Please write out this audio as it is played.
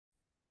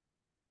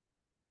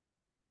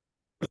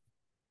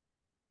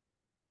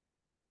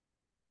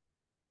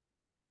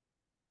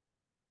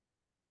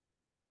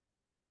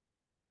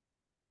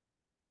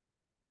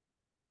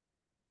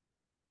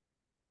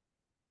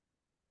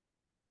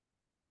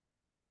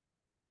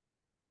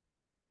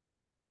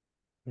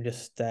I'm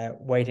just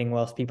waiting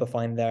whilst people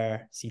find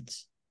their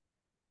seats,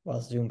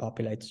 whilst Zoom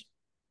populates.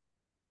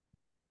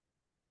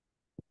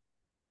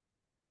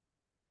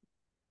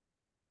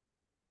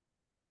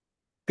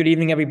 Good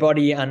evening,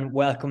 everybody, and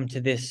welcome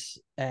to this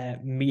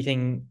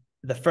meeting,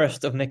 the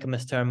first of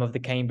Michaelmas term of the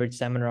Cambridge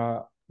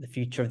Seminar, The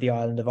Future of the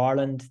Island of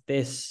Ireland.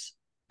 This,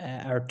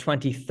 our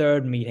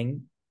 23rd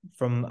meeting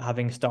from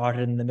having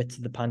started in the midst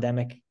of the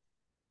pandemic.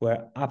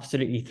 We're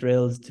absolutely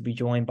thrilled to be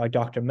joined by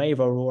Dr. Maeve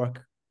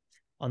O'Rourke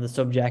on the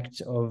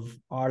subject of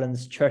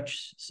Ireland's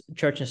church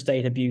and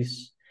state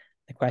abuse,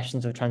 the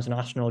questions of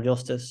transnational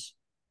justice.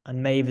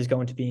 And Maeve is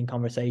going to be in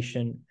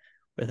conversation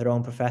with her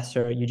own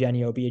professor,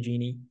 Eugenio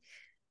Biagini.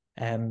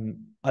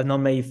 I've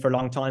known Maeve for a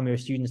long time. We were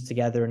students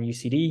together in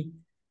UCD.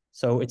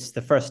 So it's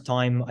the first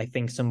time I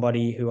think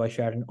somebody who I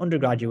shared an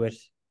undergraduate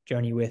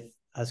journey with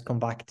has come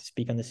back to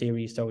speak on the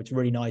series. So it's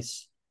really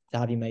nice to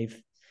have you, Maeve.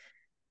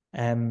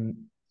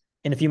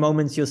 In a few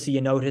moments, you'll see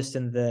a notice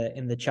in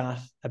the chat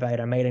about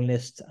our mailing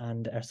list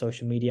and our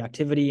social media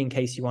activity in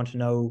case you want to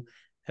know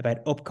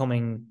about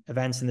upcoming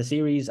events in the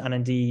series and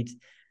indeed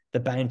the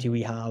bounty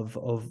we have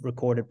of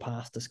recorded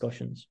past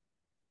discussions.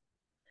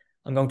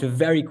 I'm going to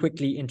very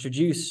quickly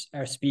introduce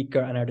our speaker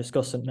and our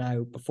discussant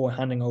now before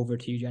handing over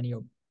to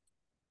Eugenio.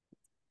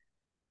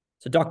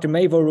 So Dr.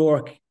 Maeve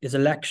O'Rourke is a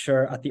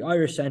lecturer at the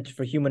Irish Centre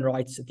for Human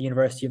Rights at the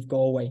University of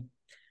Galway,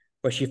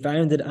 where she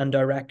founded and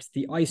directs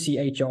the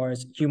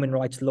ICHR's Human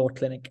Rights Law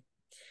Clinic.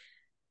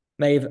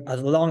 Maeve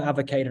has long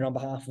advocated on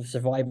behalf of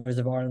survivors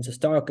of Ireland's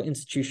historical,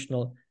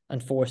 institutional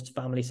and forced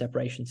family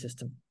separation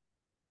system.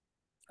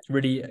 It's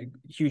really a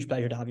huge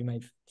pleasure to have you,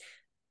 Maeve.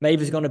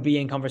 Maeve is going to be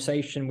in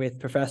conversation with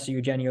Professor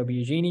Eugenio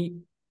Biagini.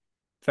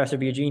 Professor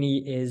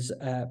Biagini is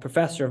a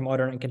professor of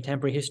modern and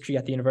contemporary history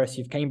at the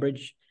University of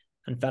Cambridge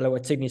and fellow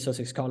at Sydney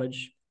Sussex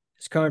College.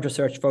 His current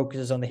research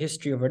focuses on the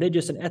history of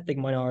religious and ethnic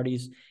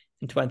minorities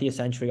in 20th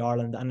century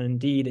Ireland. And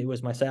indeed, it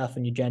was myself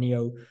and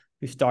Eugenio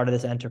who started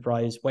this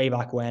enterprise way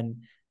back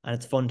when, and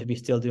it's fun to be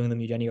still doing them,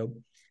 Eugenio.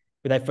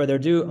 Without further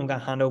ado, I'm going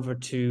to hand over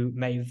to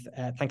Maeve.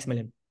 Thanks a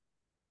million.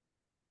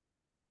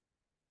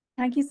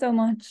 Thank you so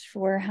much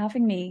for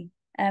having me.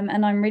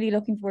 And I'm really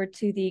looking forward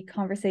to the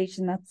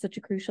conversation. That's such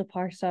a crucial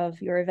part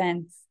of your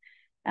events.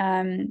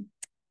 I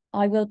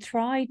will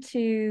try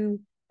to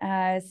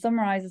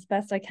summarize as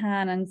best I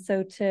can, and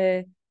so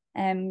to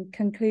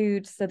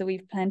conclude so that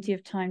we've plenty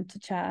of time to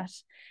chat.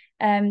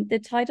 The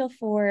title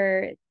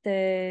for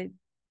the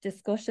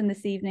discussion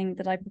this evening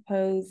that I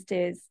proposed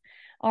is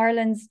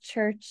Ireland's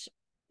Church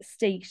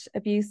State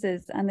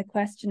Abuses and the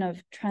Question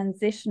of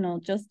Transitional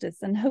Justice.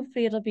 And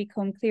hopefully it'll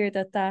become clear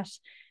that that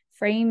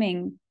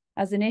framing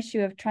as an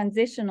issue of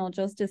transitional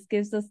justice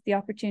gives us the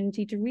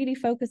opportunity to really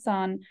focus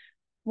on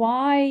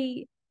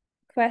why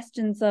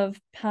questions of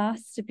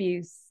past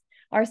abuse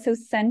are so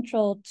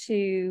central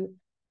to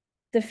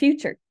the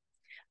future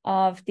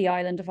of the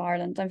island of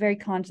Ireland. I'm very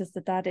conscious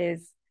that that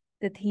is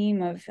the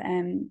theme of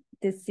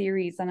this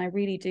series, and I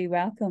really do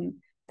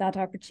welcome that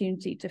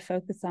opportunity to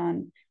focus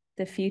on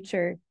the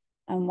future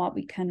and what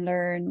we can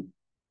learn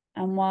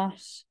and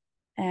what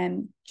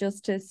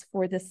justice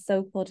for the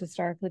so-called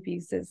historical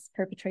abuses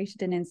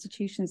perpetrated in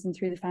institutions and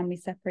through the family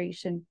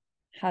separation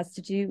has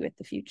to do with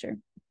the future.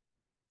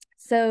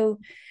 So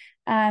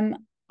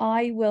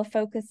I will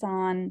focus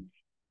on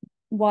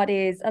what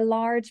is a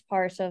large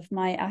part of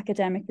my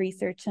academic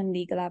research and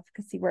legal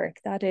advocacy work.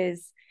 That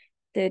is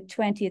the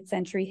 20th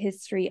century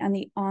history and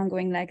the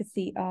ongoing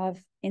legacy of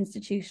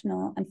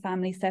institutional and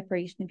family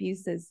separation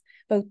abuses,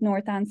 both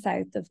north and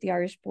south of the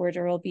Irish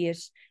border, albeit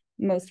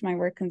most of my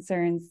work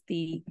concerns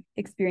the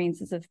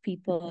experiences of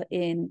people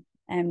in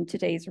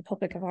today's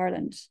Republic of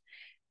Ireland.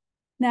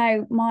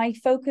 Now, my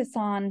focus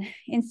on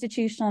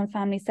institutional and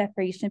family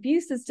separation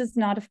abuses does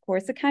not, of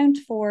course, account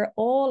for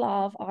all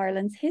of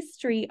Ireland's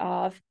history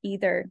of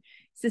either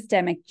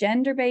systemic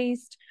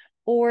gender-based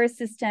or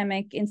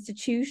systemic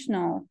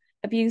institutional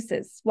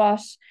abuses,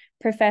 what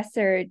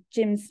Professor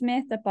Jim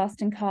Smith at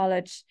Boston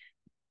College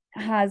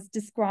has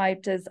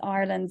described as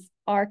Ireland's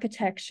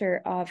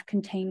architecture of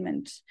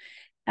containment.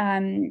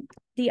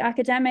 The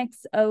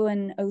academics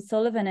Owen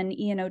O'Sullivan and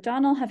Ian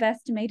O'Donnell have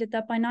estimated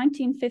that by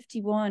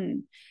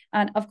 1951,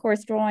 and of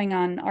course drawing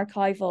on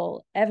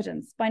archival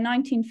evidence, by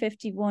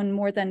 1951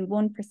 more than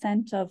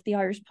 1% of the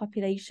Irish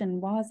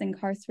population was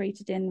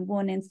incarcerated in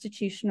one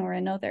institution or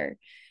another.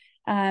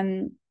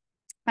 And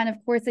of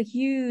course a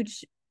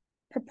huge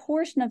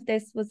proportion of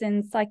this was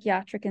in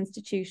psychiatric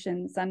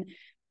institutions and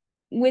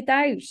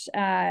without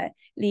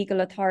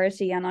legal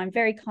authority. And I'm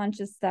very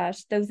conscious that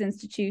those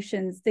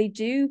institutions, they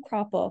do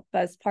crop up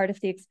as part of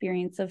the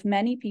experience of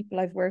many people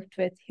I've worked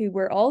with who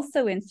were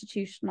also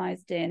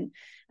institutionalized in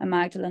a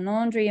Magdalene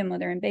Laundry, a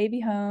mother and baby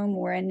home,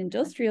 or an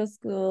industrial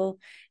school.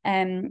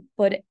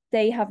 But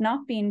they have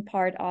not been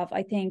part of,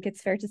 I think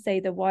it's fair to say,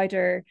 the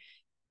wider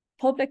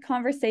public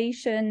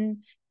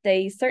conversation.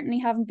 They certainly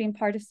haven't been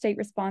part of state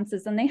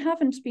responses, and they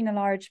haven't been a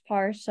large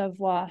part of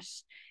what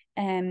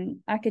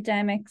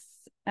academics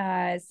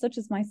such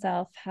as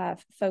myself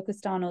have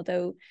focused on,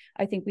 although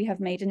I think we have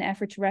made an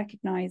effort to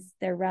recognise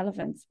their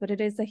relevance. But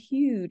it is a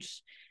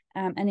huge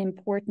an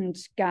important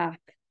gap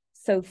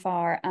so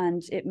far,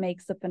 and it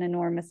makes up an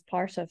enormous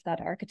part of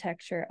that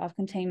architecture of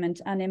containment.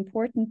 And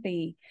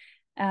importantly,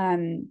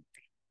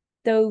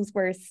 those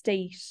were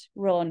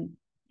state-run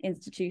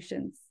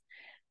institutions.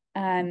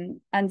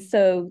 And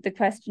so the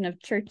question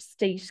of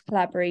church-state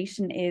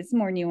collaboration is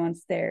more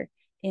nuanced there,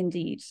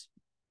 indeed.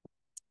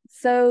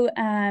 So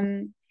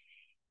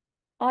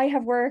I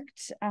have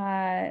worked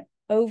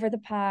over the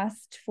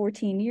past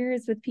 14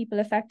 years with people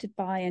affected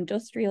by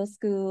industrial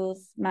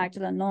schools,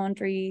 Magdalene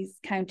Laundries,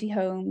 county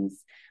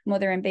homes,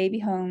 mother and baby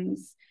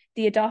homes,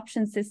 the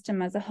adoption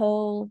system as a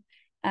whole,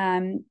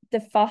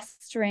 the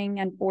fostering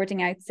and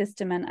boarding out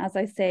system, and as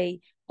I say,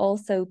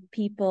 also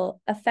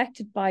people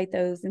affected by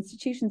those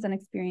institutions and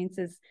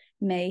experiences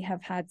may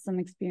have had some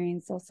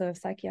experience also of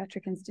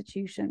psychiatric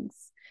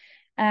institutions.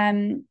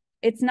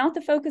 It's not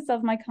the focus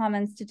of my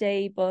comments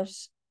today, but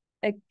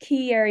a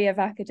key area of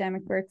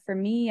academic work for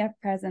me at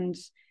present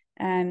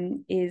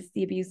is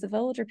the abuse of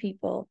older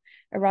people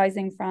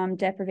arising from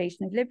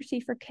deprivation of liberty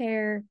for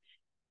care,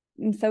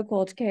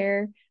 so-called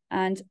care,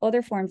 and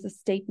other forms of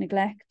state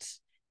neglect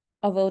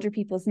of older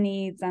people's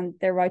needs and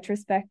their right to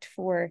respect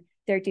for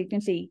their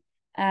dignity.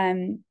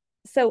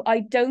 So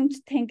I don't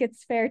think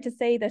it's fair to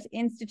say that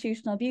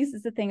institutional abuse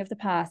is a thing of the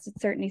past.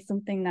 It's certainly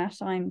something that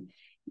I'm,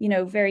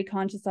 very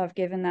conscious of,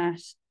 given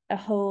that a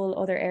whole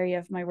other area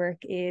of my work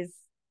is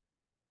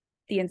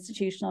the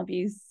institutional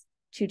abuse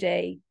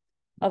today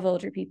of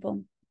older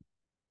people.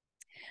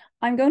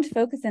 I'm going to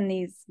focus in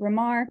these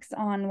remarks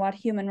on what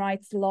human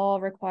rights law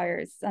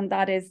requires, and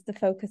that is the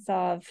focus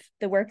of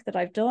the work that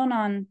I've done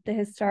on the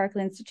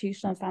historical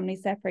institutional family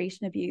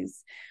separation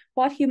abuse.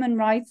 What human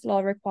rights law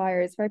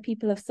requires where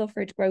people have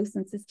suffered gross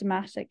and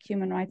systematic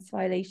human rights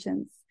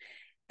violations.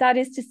 That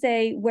is to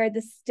say, where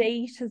the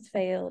state has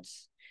failed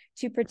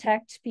to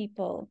protect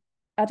people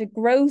at a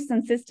gross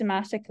and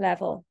systematic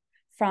level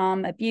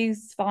from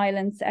abuse,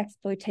 violence,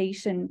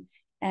 exploitation,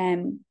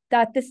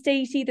 that the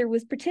state either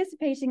was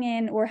participating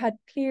in or had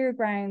clear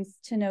grounds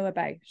to know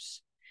about.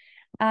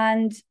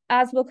 And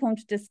as we'll come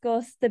to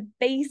discuss, the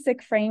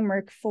basic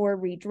framework for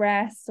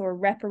redress or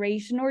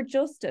reparation or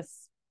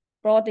justice,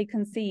 broadly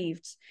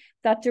conceived,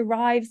 that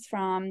derives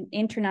from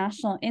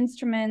international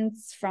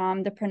instruments,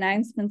 from the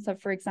pronouncements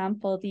of, for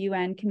example, the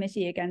UN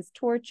Committee Against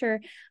Torture,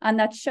 and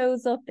that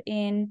shows up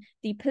in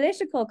the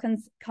political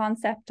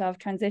concept of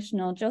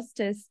transitional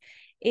justice,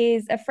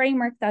 is a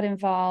framework that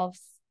involves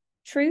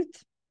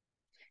truth,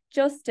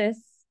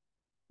 justice,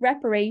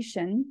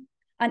 reparation,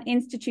 and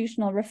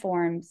institutional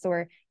reforms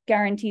or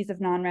guarantees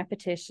of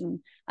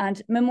non-repetition.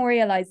 And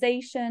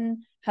memorialization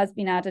has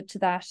been added to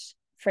that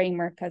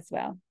framework as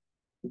well.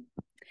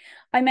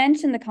 I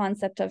mentioned the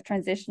concept of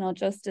transitional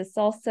justice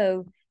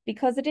also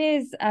because it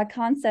is a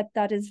concept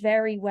that is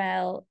very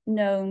well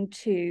known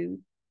to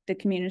the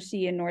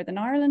community in Northern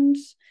Ireland.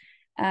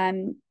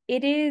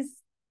 It is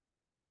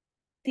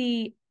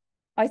the,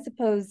 I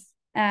suppose,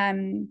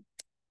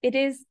 it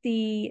is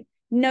the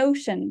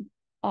notion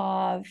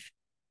of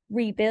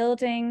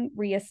rebuilding,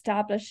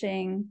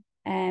 reestablishing,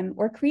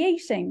 or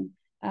creating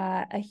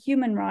a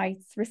human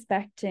rights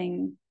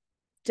respecting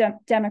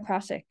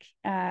democratic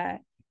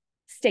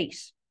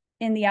state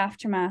in the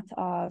aftermath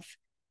of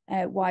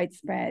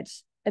widespread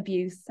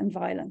abuse and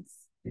violence.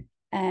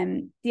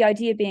 The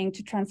idea being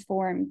to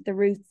transform the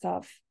roots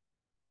of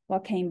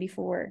what came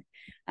before.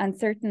 And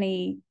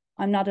certainly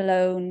I'm not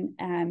alone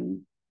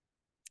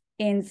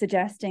in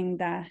suggesting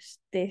that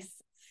this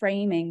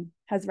framing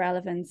has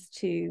relevance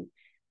to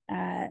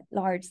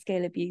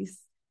large-scale abuse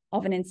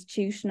of an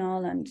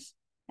institutional and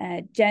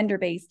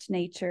gender-based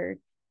nature,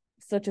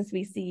 such as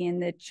we see in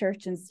the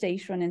church and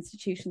state-run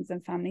institutions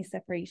and family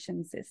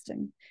separation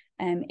system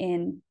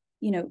in,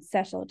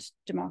 settled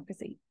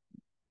democracy.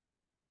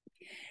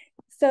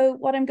 So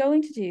what I'm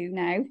going to do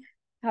now,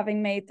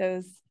 having made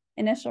those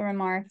initial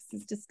remarks,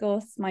 is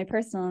discuss my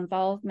personal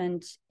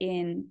involvement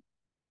in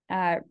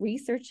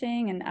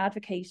researching and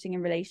advocating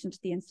in relation to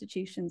the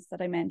institutions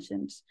that I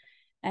mentioned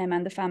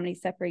and the family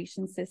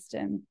separation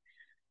system.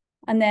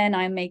 And then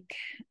I make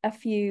a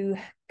few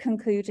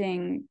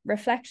concluding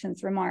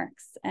reflections,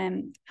 remarks,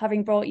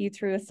 having brought you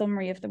through a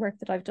summary of the work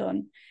that I've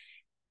done.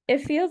 It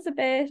feels a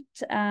bit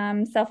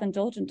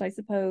self-indulgent, I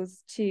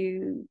suppose,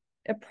 to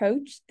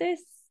approach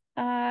this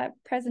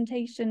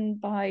presentation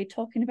by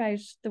talking about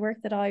the work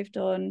that I've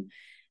done.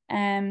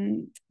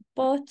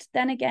 But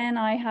then again,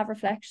 I have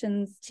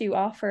reflections to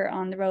offer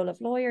on the role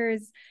of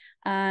lawyers,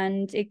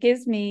 and it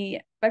gives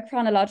me a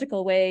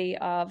chronological way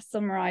of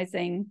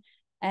summarising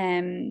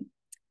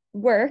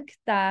work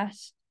that,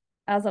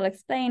 as I'll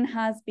explain,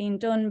 has been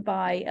done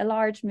by a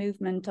large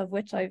movement of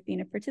which I've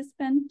been a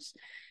participant.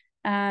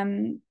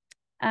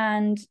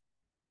 And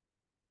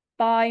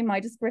by my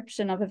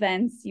description of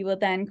events, you will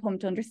then come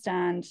to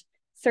understand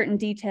certain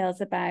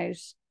details about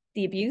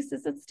the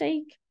abuses at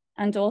stake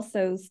and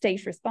also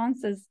state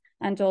responses,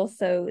 and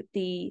also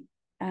the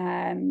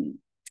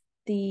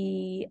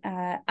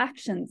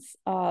actions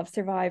of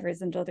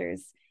survivors and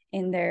others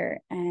in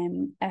their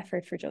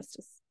effort for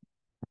justice.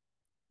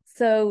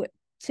 So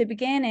to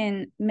begin,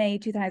 in May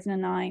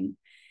 2009,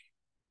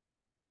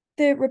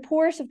 The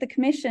report of the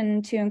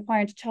Commission to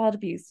Inquire into Child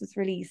Abuse was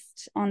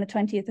released on the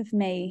 20th of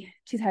May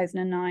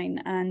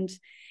 2009, and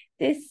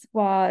this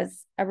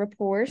was a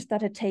report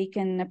that had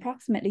taken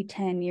approximately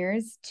 10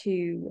 years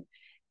to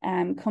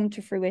come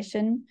to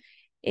fruition.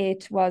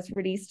 It was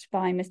released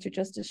by Mr.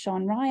 Justice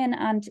Sean Ryan,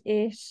 and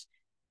it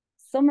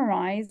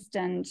summarised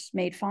and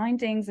made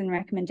findings and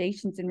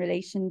recommendations in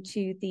relation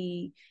to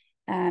the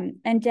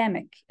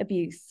endemic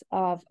abuse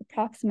of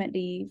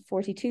approximately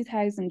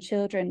 42,000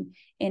 children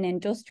in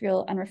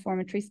industrial and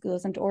reformatory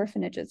schools and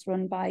orphanages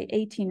run by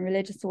 18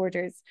 religious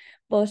orders,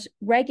 but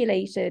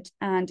regulated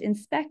and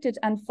inspected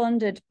and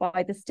funded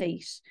by the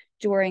state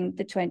during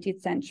the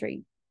 20th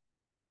century,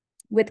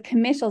 with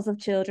committals of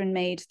children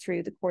made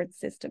through the court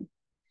system.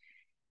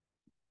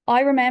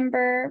 I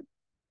remember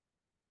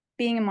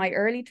being in my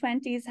early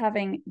 20s,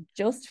 having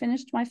just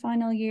finished my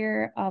final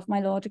year of my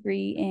law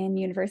degree in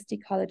University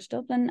College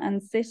Dublin,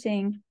 and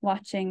sitting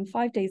watching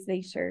 5 days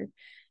later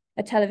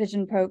a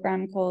television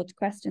programme called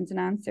Questions and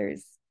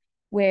Answers,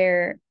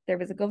 where there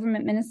was a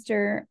government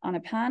minister on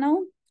a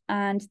panel,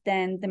 and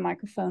then the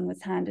microphone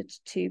was handed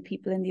to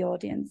people in the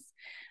audience.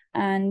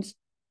 And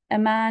a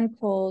man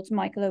called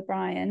Michael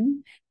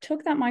O'Brien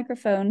took that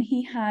microphone.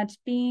 He had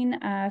been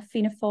a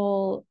Fianna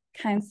Fáil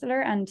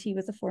councillor, and he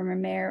was a former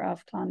mayor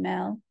of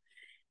Clonmel.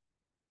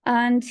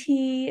 And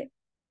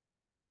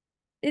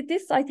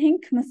this, I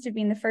think, must have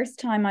been the first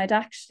time I'd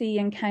actually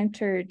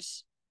encountered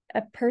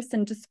a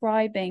person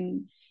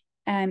describing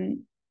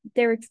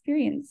their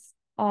experience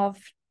of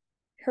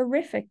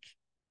horrific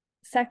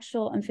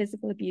sexual and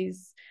physical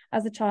abuse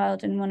as a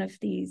child in one of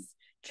these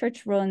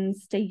church-run,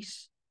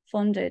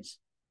 state-funded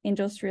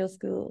industrial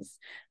schools.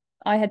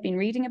 I had been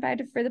reading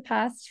about it for the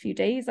past few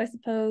days, I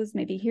suppose,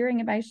 maybe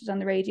hearing about it on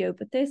the radio,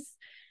 but this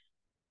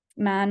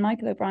man,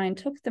 Michael O'Brien,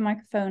 took the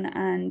microphone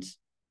and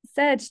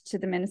said to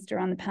the minister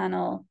on the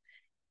panel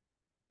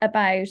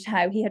about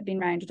how he had been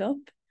rounded up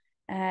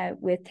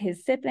with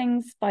his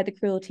siblings by the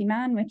cruelty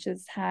man, which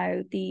is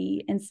how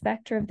the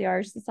inspector of the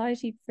Irish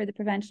Society for the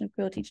Prevention of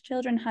Cruelty to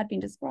Children had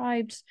been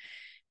described,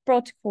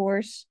 brought to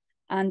court,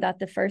 and that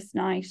the first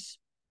night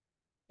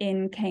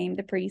in came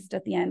the priest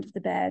at the end of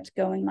the bed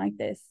going like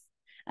this,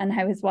 and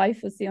how his wife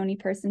was the only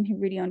person who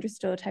really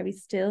understood how he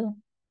still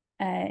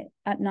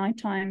at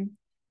nighttime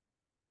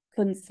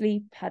couldn't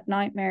sleep, had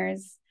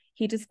nightmares.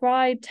 He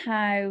described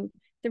how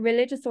the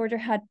religious order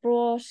had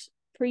brought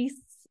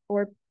priests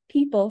or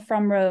people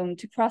from Rome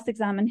to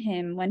cross-examine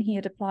him when he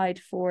had applied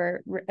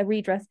for a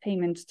redress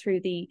payment through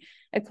the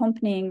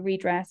accompanying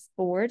redress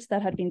board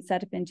that had been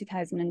set up in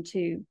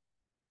 2002.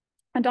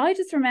 And I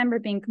just remember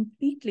being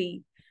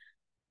completely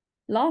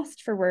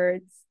lost for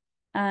words.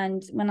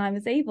 And when I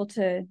was able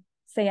to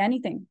say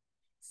anything,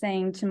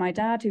 saying to my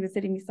dad, who was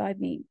sitting beside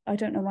me, I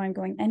don't know why I'm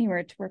going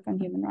anywhere to work on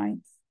human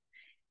rights.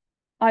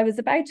 I was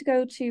about to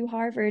go to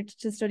Harvard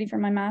to study for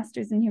my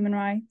master's in human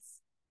rights.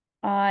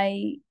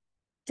 I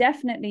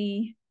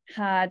definitely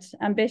had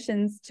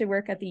ambitions to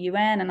work at the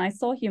UN, and I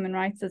saw human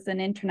rights as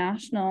an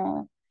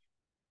international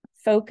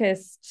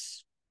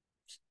focused,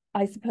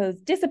 I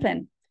suppose,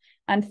 discipline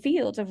and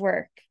field of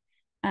work.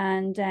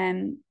 And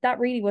that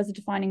really was a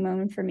defining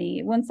moment for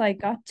me. Once I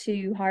got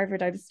to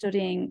Harvard, I was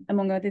studying,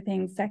 among other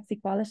things, sex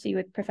equality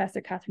with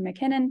Professor Catherine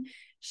McKinnon.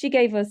 She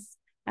gave us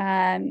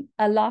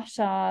a lot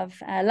of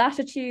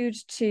latitude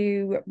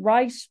to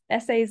write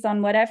essays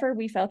on whatever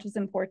we felt was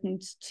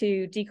important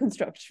to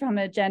deconstruct from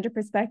a gender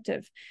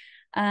perspective.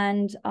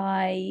 And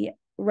I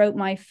wrote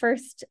my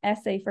first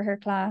essay for her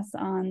class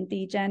on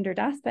the gendered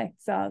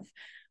aspects of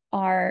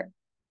our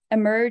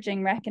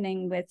emerging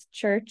reckoning with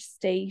church,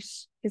 state,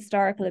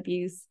 historical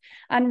abuse,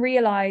 and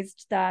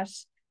realised that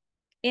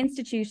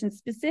institutions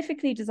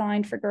specifically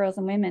designed for girls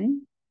and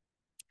women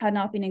had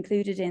not been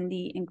included in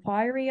the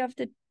inquiry of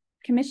the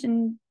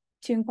Commission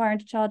to Inquire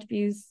into Child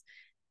Abuse,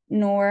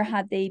 nor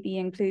had they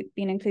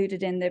been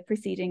included in the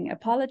preceding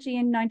apology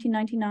in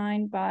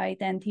 1999 by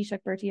then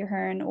Taoiseach Bertie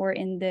Ahern, or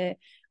in the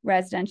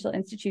Residential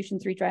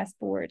Institutions Redress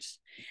Board.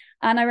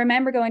 And I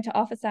remember going to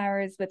office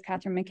hours with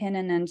Catherine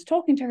McKinnon and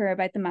talking to her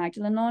about the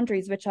Magdalene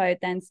Laundries, which I had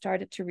then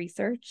started to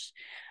research.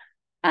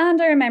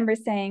 And I remember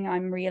saying,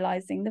 I'm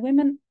realising the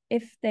women,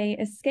 if they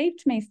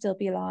escaped, may still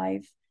be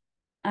alive,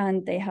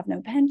 and they have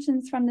no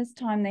pensions from this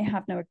time, they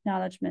have no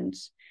acknowledgement.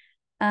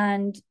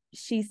 And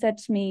she said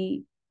to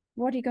me,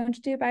 what are you going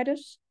to do about it?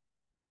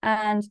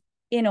 And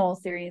in all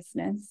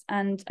seriousness.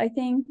 And I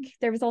think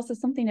there was also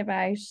something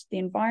about the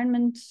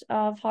environment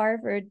of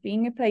Harvard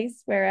being a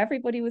place where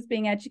everybody was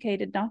being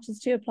educated, not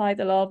just to apply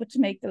the law, but to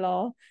make the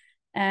law.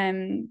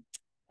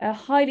 A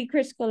highly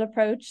critical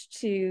approach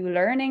to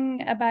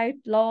learning about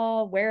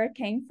law, where it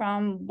came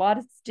from, what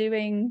it's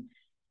doing,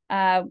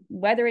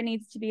 whether it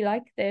needs to be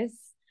like this,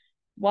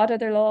 what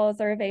other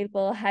laws are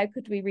available, how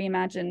could we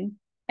reimagine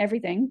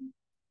everything.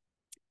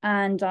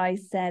 And I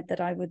said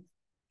that I would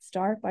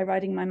start by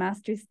writing my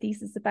master's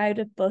thesis about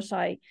it, but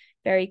I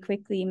very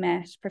quickly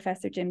met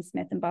Professor Jim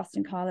Smith in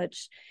Boston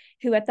College,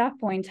 who at that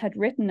point had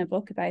written a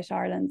book about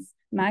Ireland's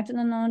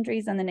Magdalene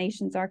Laundries and the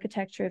nation's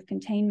architecture of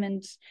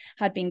containment,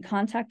 had been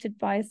contacted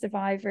by a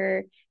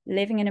survivor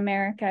living in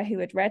America who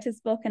had read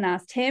his book and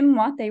asked him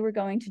what they were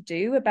going to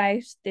do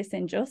about this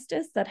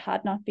injustice that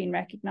had not been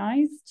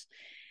recognised.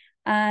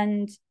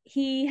 And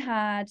he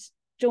had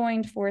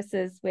joined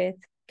forces with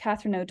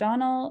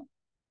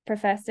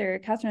Professor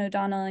Catherine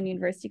O'Donnell in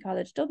University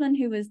College Dublin,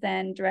 who was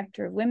then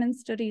Director of Women's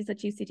Studies at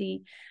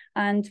UCD,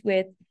 and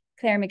with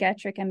Claire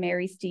McGettrick and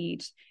Mary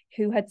Steed,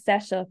 who had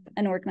set up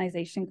an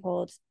organisation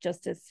called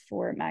Justice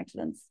for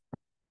Magdalenes.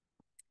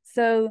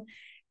 So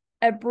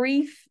a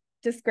brief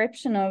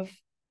description of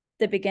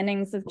the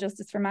beginnings of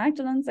Justice for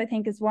Magdalenes, I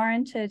think, is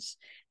warranted.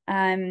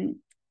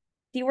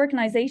 The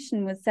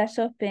organisation was set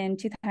up in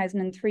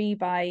 2003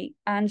 by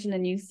Angela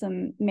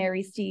Newsom,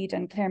 Mary Steed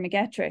and Claire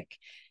McGettrick,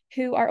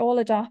 who are all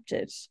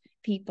adopted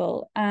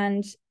people.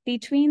 And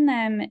between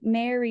them,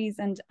 Mary's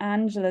and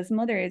Angela's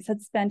mothers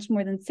had spent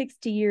more than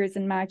 60 years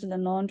in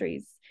Magdalene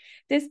Laundries.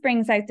 This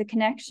brings out the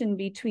connection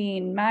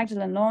between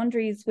Magdalene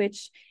Laundries,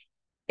 which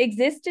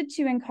existed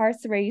to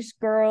incarcerate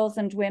girls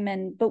and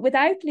women, but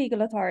without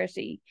legal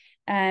authority,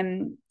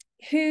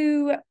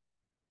 who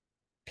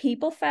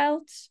people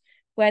felt,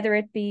 whether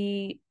it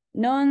be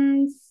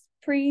nuns,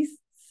 priests,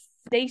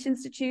 state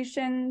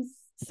institutions,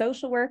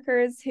 social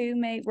workers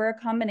who were a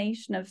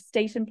combination of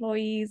state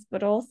employees,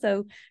 but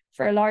also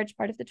for a large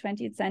part of the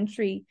 20th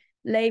century,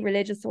 lay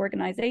religious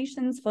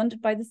organizations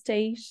funded by the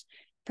state,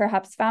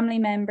 perhaps family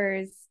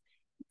members,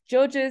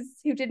 judges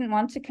who didn't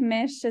want to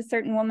commit a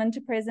certain woman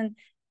to prison,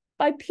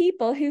 by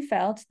people who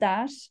felt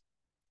that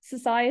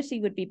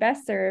society would be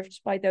best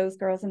served by those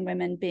girls and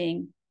women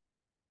being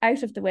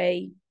out of the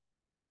way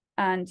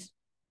and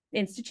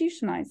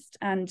institutionalized.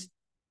 And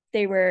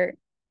they were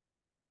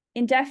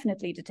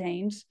indefinitely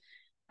detained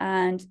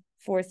and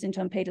forced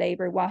into unpaid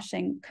labor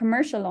washing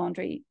commercial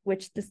laundry,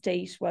 which the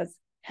state was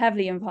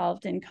heavily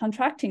involved in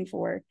contracting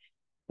for,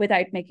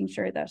 without making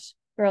sure that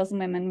girls and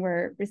women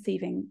were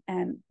receiving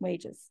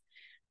wages.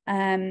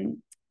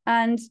 And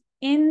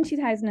in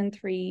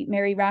 2003,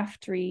 Mary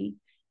Raftery,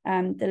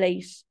 the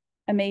late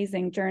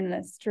amazing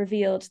journalist,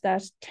 revealed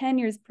that 10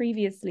 years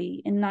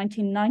previously, in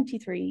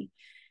 1993,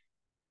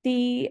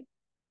 the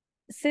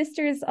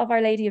Sisters of Our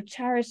Lady of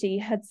Charity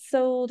had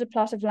sold a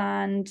plot of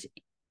land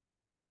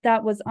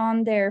that was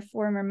on their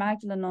former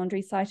Magdalene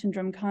Laundry site in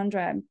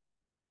Drumcondra.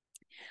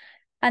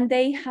 And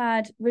they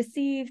had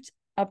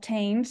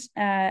obtained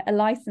a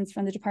license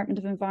from the Department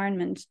of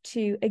Environment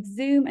to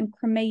exhume and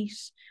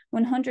cremate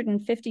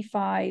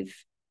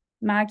 155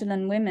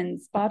 Magdalene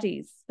women's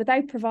bodies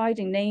without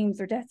providing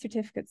names or death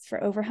certificates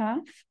for over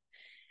half.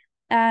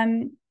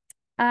 And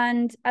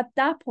at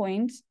that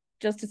point,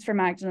 Justice for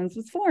Magdalenes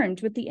was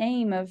formed with the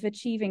aim of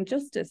achieving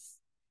justice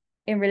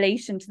in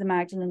relation to the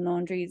Magdalene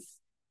Laundries,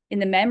 in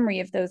the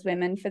memory of those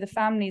women, for the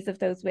families of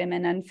those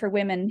women, and for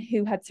women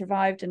who had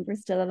survived and were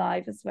still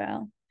alive as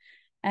well.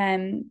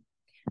 And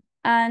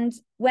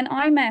when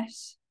I met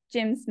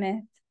Jim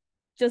Smith,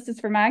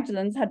 Justice for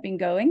Magdalenes had been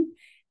going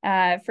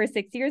for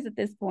 6 years at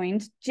this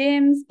point.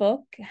 Jim's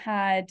book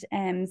had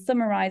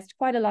summarised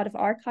quite a lot of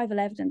archival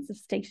evidence of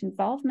state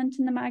involvement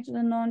in the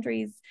Magdalene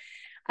Laundries.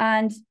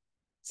 And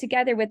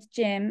together with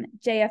Jim,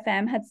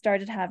 JFM had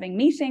started having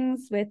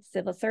meetings with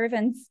civil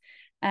servants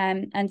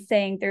and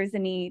saying there's a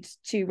need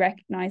to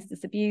recognise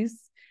this abuse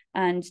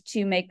and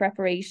to make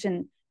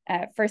reparation,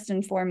 first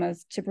and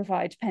foremost, to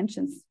provide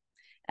pensions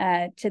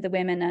to the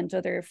women and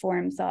other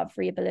forms of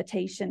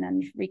rehabilitation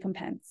and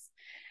recompense.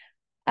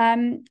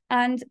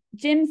 And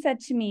Jim said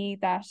to me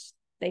that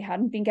they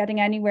hadn't been getting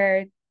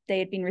anywhere. They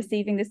had been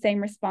receiving the same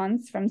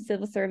response from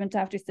civil servant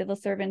after civil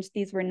servant.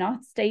 These were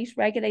not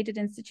state-regulated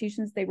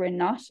institutions. They were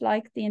not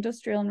like the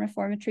industrial and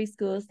reformatory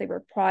schools. They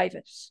were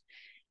private.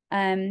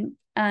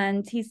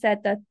 And he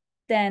said that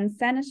then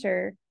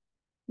Senator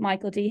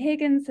Michael D.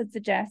 Higgins had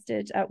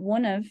suggested at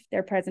one of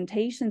their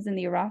presentations in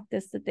the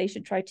Oireachtas that they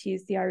should try to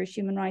use the Irish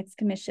Human Rights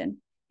Commission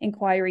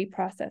inquiry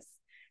process.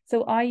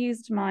 So I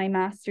used my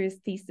master's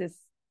thesis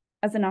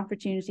as an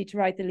opportunity to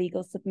write the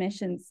legal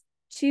submissions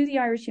to the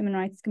Irish Human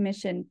Rights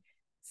Commission,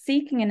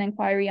 seeking an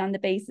inquiry on the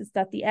basis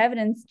that the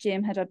evidence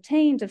Jim had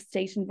obtained of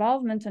state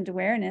involvement and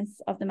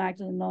awareness of the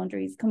Magdalene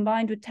Laundries,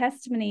 combined with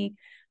testimony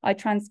I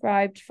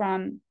transcribed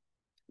from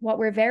what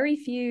were very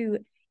few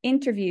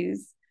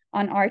interviews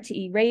on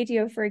RTE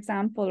Radio, for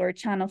example, or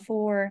Channel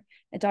 4,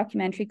 a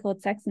documentary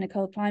called Sex in a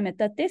Cold Climate,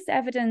 that this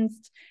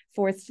evidenced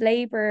forced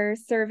labour,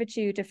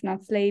 servitude, if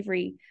not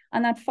slavery,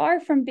 and that far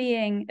from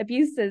being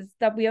abuses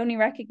that we only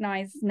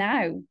recognise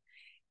now,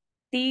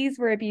 these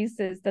were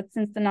abuses that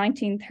since the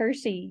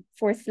 1930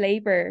 forced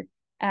labour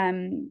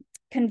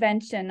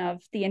convention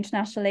of the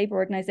International Labour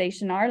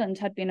Organization, Ireland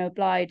had been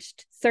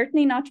obliged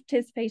certainly not to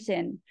participate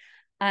in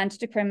and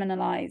to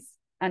criminalise.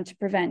 and to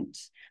prevent,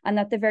 and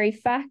that the very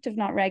fact of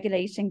not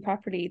regulating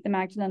properly the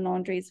Magdalene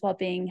Laundries while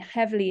being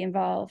heavily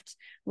involved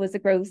was a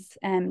gross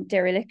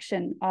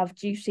dereliction of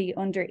duty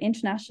under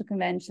international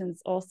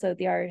conventions, also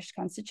the Irish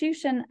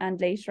Constitution,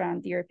 and later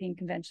on the European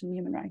Convention on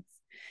Human Rights.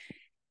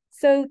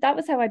 So that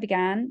was how I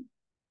began.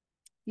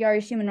 The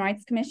Irish Human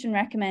Rights Commission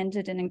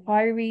recommended an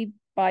inquiry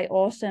by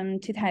autumn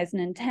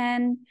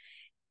 2010.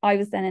 I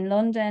was then in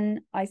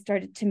London. I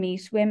started to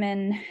meet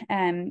women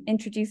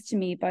introduced to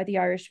me by the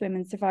Irish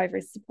Women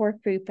Survivors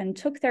Support Group, and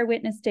took their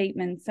witness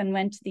statements and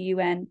went to the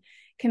UN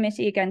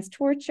Committee Against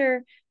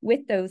Torture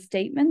with those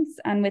statements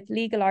and with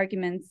legal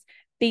arguments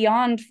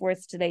beyond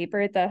forced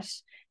labour, that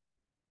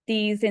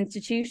these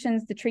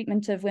institutions, the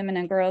treatment of women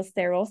and girls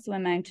there, also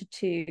amounted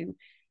to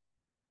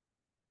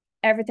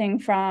everything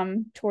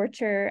from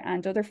torture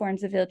and other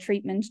forms of ill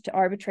treatment to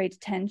arbitrary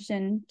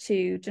detention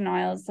to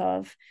denials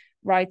of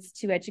rights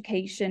to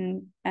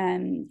education,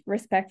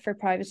 respect for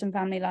private and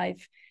family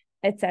life,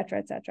 etc.,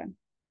 etc.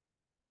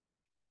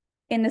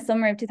 In the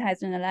summer of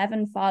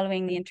 2011,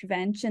 following the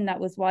intervention that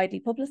was widely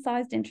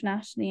publicised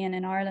internationally and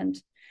in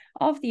Ireland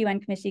of the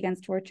UN Committee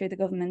Against Torture, the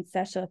government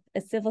set up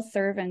a civil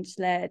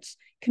servant-led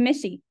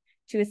committee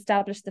to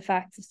establish the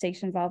facts of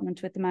state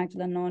involvement with the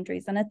Magdalene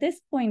Laundries. And at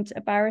this point,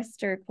 a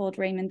barrister called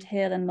Raymond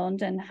Hill in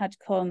London had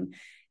come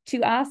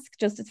to ask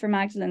Justice for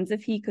Magdalenes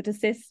if he could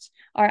assist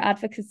our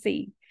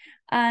advocacy.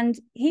 And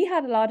he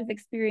had a lot of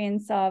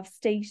experience of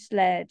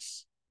state-led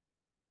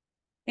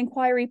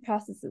inquiry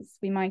processes,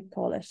 we might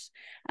call it,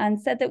 and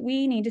said that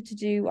we needed to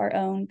do our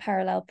own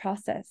parallel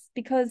process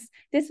because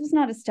this was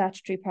not a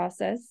statutory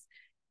process.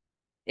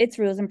 Its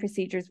rules and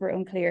procedures were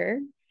unclear.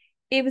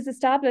 It was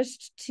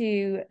established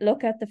to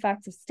look at the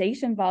facts of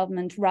state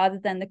involvement rather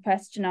than the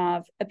question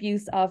of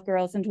abuse of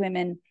girls and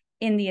women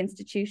in the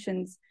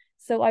institutions.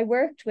 So I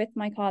worked with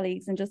my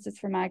colleagues in Justice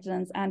for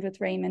Magdalenes and with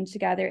Raymond to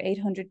gather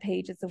 800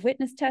 pages of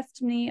witness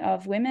testimony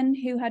of women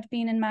who had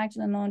been in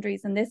Magdalene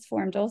Laundries, and this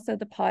formed also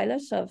the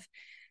pilot of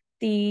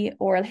the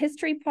oral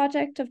history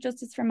project of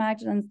Justice for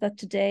Magdalenes that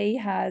today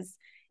has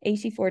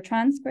 84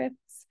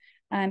 transcripts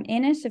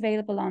in it,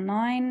 available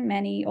online,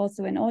 many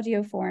also in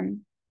audio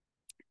form.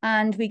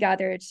 And we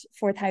gathered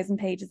 4,000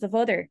 pages of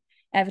other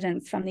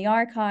evidence from the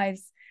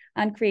archives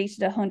and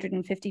created a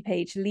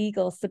 150-page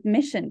legal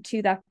submission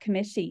to that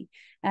committee,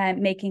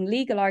 making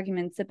legal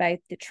arguments about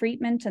the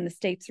treatment and the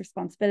state's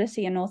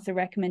responsibility, and also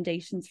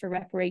recommendations for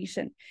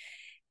reparation.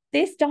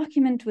 This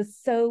document was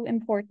so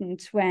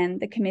important when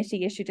the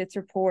committee issued its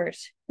report,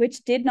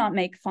 which did not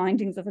make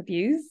findings of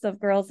abuse of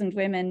girls and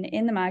women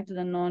in the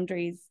Magdalene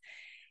Laundries,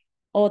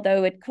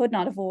 although it could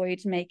not avoid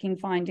making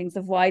findings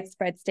of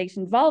widespread state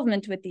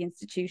involvement with the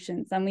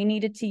institutions. And we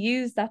needed to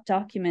use that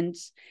document,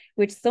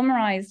 which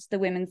summarised the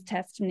women's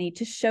testimony,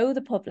 to show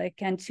the public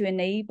and to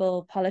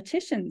enable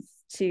politicians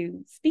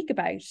to speak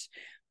about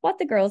what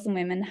the girls and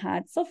women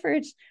had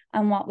suffered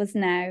and what was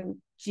now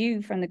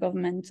due from the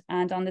government.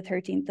 And on the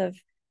 13th of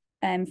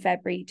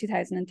February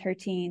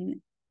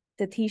 2013,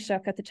 the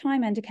Taoiseach at the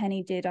time, Enda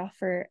Kenny, did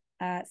offer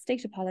a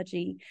state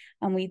apology,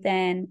 and we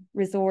then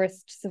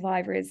resourced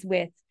survivors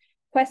with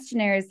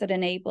questionnaires that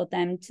enabled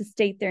them to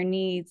state their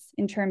needs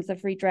in terms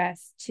of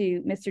redress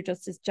to Mr.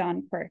 Justice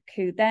John Quirke,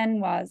 who then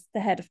was the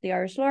head of the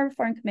Irish Law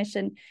Reform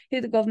Commission, who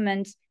the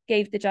government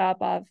gave the job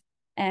of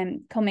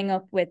coming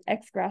up with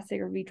ex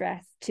gratia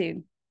redress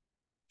to.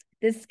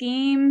 The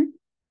scheme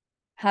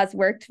has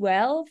worked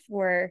well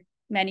for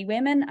many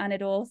women, and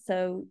it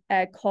also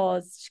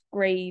caused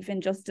grave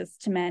injustice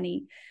to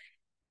many.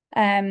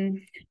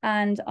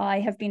 And I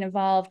have been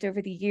involved over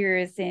the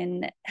years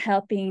in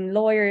helping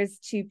lawyers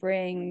to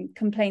bring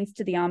complaints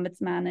to the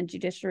Ombudsman and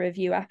judicial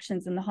review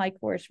actions in the High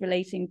Court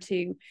relating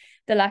to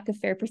the lack of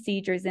fair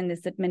procedures in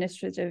this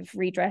administrative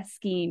redress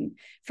scheme.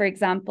 For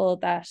example,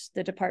 that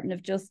the Department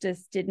of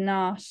Justice did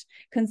not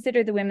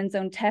consider the women's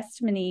own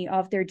testimony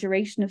of their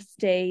duration of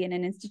stay in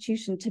an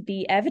institution to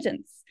be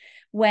evidence,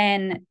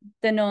 when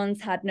the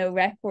nuns had no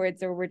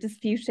records or were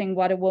disputing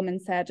what a woman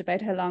said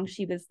about how long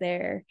she was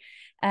there,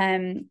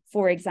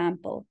 for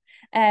example.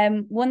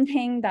 One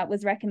thing that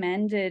was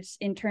recommended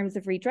in terms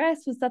of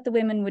redress was that the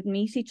women would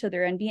meet each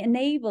other and be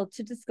enabled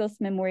to discuss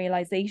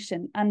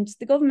memorialisation. And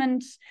the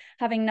government,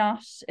 having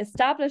not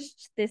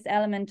established this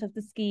element of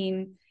the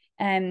scheme,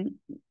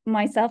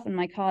 myself and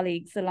my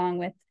colleagues, along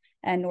with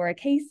Nora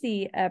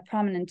Casey, a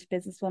prominent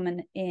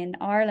businesswoman in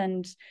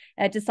Ireland,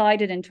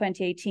 decided in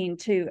 2018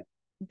 to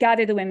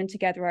gather the women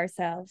together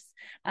ourselves.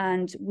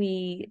 And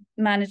we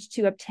managed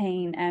to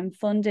obtain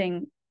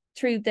funding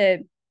through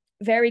the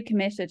very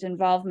committed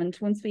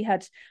involvement, once we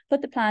had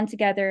put the plan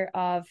together,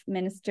 of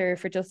Minister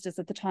for Justice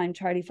at the time,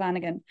 Charlie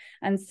Flanagan.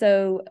 And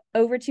so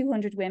over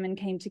 200 women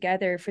came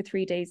together for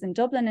 3 days in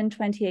Dublin in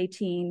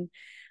 2018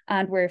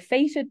 and were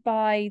feted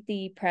by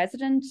the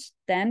president,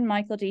 then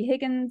Michael D.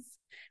 Higgins,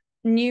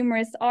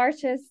 numerous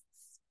artists.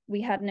 We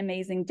had an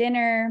amazing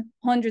dinner.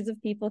 Hundreds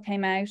of people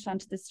came out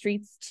onto the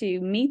streets to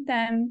meet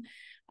them.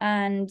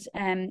 And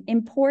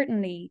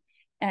importantly,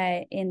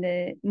 in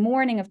the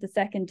morning of the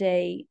second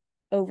day,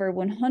 over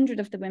 100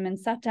 of the women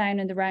sat down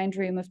in the round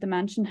room of the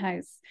Mansion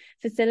House,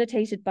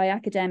 facilitated by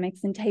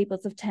academics in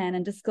tables of 10,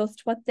 and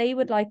discussed what they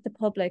would like the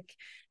public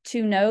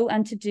to know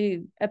and to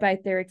do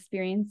about their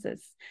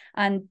experiences.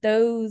 And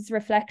those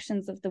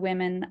reflections of the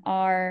women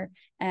are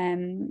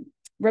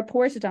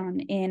reported on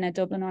in a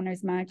Dublin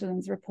Honours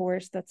Magdalene's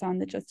report that's on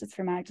the Justice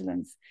for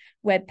Magdalene's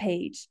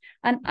webpage.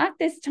 And at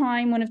this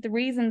time, one of the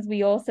reasons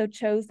we also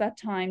chose that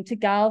time to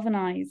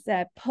galvanise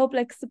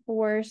public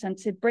support and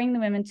to bring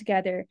the women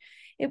together,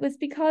 it was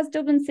because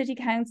Dublin City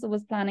Council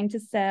was planning to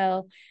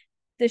sell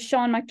the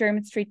Sean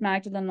McDermott Street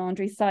Magdalene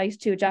Laundries site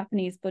to a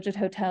Japanese budget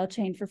hotel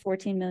chain for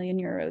 €14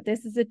 million.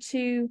 This is a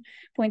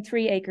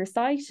 2.3-acre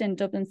site in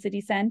Dublin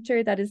city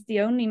centre that is the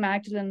only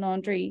Magdalene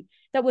Laundry,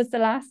 that was the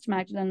last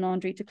Magdalene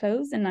Laundry to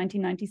close in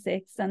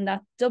 1996, and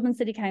that Dublin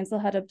City Council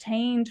had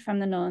obtained from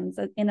the nuns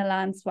in a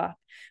land swap,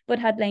 but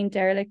had lain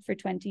derelict for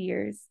 20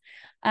 years.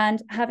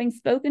 And having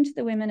spoken to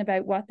the women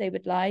about what they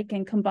would like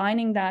and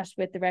combining that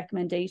with the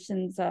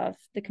recommendations of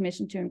the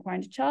Commission to Inquire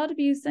into Child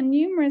Abuse and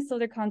numerous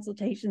other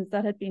consultations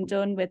that had been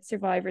done with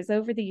survivors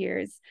over the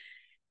years,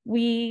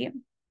 we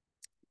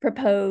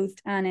proposed,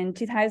 and in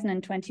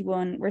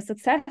 2021 were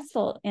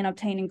successful in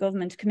obtaining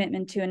government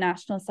commitment to a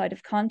national site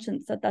of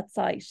conscience at that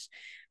site,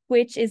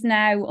 which is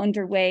now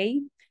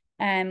underway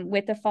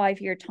with a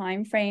 5-year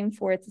time frame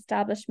for its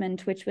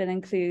establishment, which will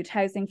include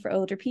housing for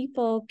older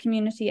people,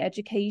 community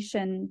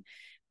education,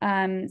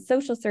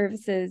 social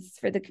services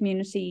for the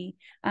community,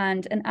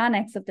 and an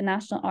annex of the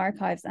National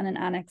Archives and an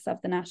annex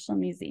of the National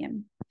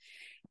Museum.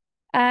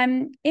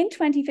 In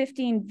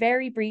 2015,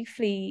 very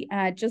briefly,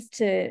 just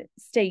to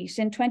state,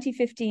 in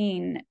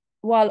 2015,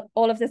 while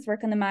all of this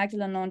work on the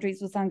Magdalene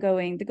Laundries was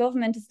ongoing, the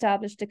government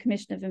established a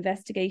commission of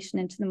investigation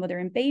into the mother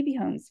and baby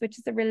homes, which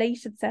is a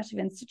related set of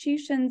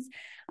institutions.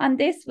 And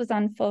this was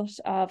on foot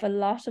of a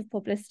lot of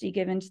publicity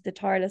given to the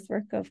tireless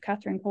work of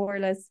Catherine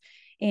Corliss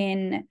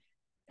in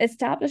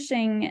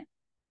establishing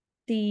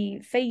the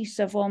fate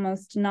of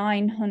almost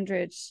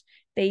 900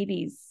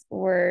 babies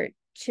or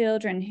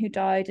children who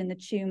died in the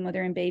Tuam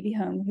mother and baby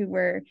home, who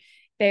were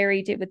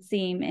buried, it would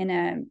seem, in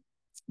a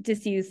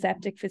disused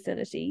septic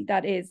facility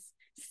that is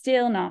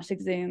still not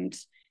exhumed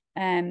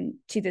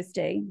to this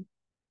day.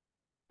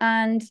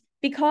 And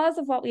because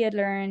of what we had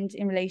learned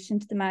in relation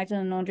to the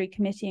Magdalene Laundry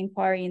Committee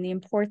inquiry and the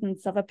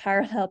importance of a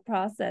parallel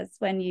process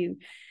when you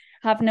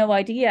have no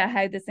idea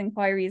how this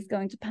inquiry is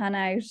going to pan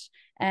out,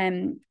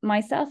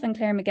 myself and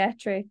Claire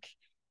McGettrick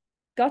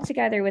got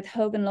together with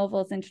Hogan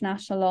Lovells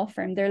International Law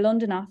Firm, their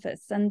London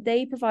office, and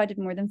they provided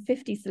more than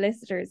 50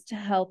 solicitors to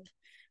help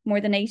more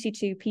than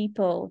 82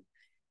 people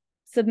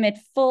submit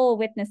full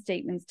witness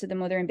statements to the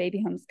Mother and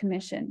Baby Homes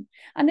Commission.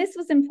 And this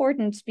was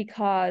important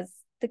because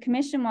the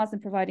Commission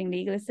wasn't providing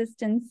legal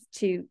assistance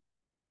to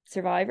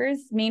survivors.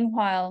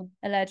 Meanwhile,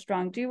 alleged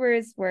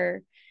wrongdoers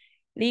were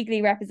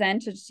legally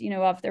represented,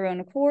 of their own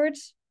accord.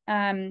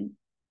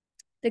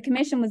 The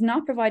Commission was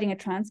not providing a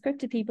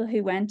transcript to people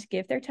who went to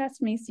give their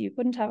testimony, so you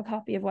couldn't have a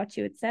copy of what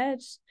you had said.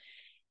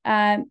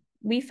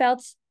 We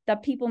felt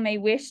that people may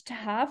wish to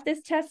have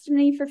this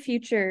testimony for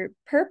future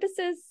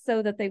purposes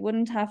so that they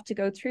wouldn't have to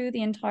go through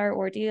the entire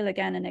ordeal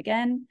again and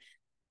again.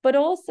 But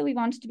also we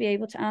wanted to be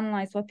able to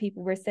analyse what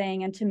people were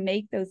saying and to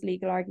make those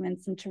legal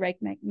arguments and to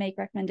make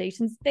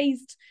recommendations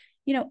based,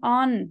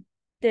 on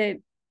the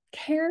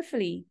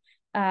carefully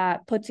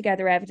put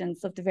together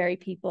evidence of the very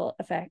people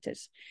affected.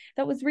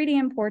 That was really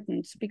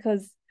important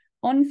because,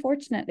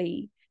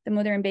 unfortunately, the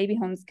Mother and Baby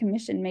Homes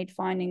Commission made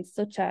findings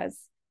such as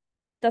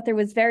that there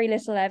was very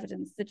little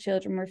evidence that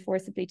children were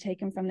forcibly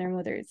taken from their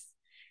mothers,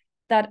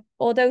 that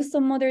although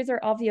some mothers are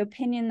of the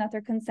opinion that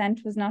their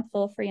consent was not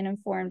full, free and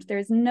informed, there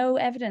is no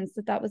evidence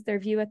that that was their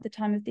view at the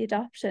time of the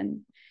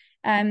adoption,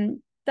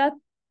 that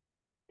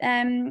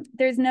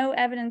there's no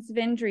evidence of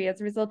injury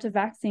as a result of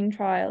vaccine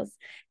trials.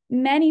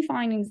 Many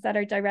findings that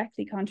are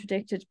directly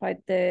contradicted by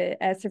the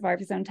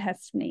survivor's own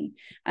testimony.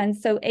 And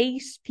so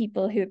 8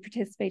 people who had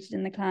participated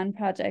in the CLAN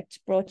project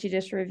brought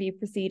judicial review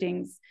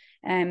proceedings,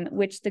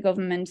 which the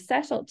government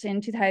settled in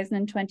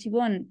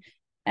 2021,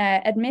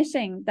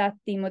 admitting that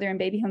the Mother and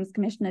Baby Homes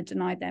Commission had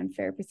denied them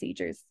fair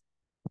procedures.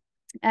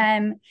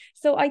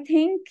 So I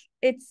think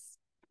it's,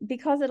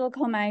 because it'll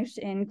come out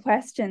in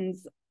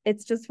questions,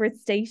 it's just worth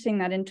stating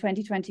that in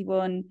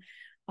 2021,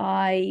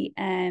 I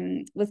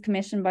was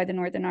commissioned by the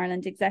Northern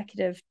Ireland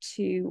Executive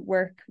to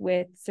work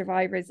with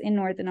survivors in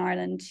Northern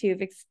Ireland who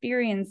have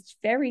experienced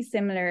very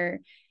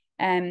similar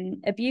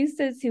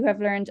abuses, who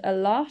have learned a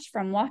lot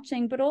from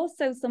watching, but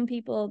also some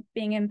people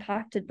being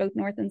impacted both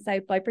north and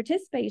south by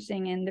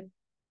participating in the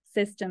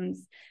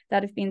systems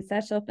that have been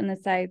set up in the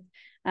south.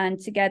 And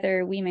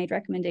together we made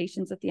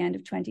recommendations at the end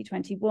of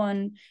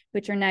 2021,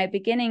 which are now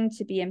beginning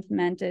to be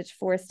implemented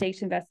for a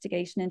state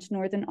investigation into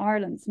Northern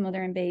Ireland's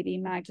mother and baby,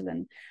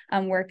 Magdalene,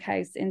 and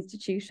workhouse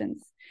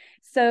institutions.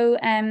 So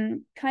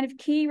kind of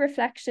key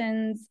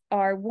reflections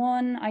are,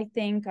 one, I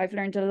think I've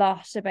learned a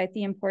lot about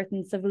the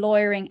importance of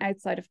lawyering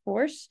outside of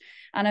court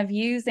and of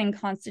using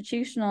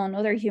constitutional and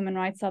other human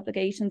rights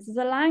obligations as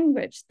a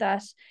language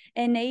that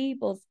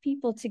enables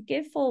people to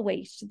give full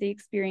weight to the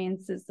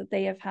experiences that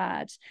they have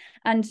had,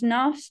 and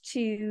not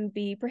to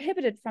be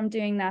prohibited from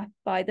doing that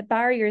by the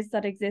barriers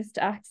that exist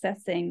to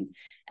accessing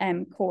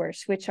court,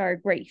 which are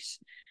great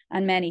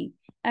and many.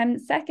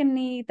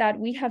 Secondly, that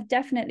we have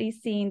definitely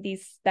seen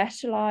these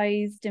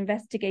specialized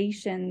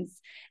investigations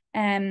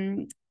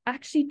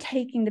actually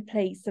taking the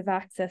place of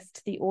access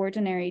to the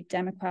ordinary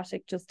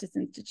democratic justice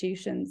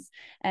institutions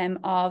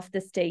of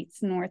the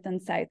states north and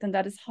south, and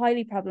that is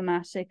highly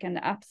problematic and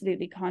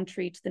absolutely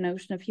contrary to the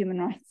notion of human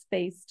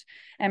rights-based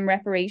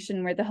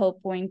reparation, where the whole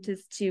point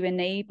is to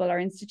enable our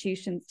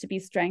institutions to be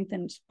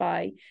strengthened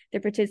by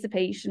the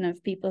participation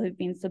of people who've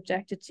been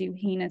subjected to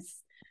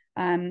heinous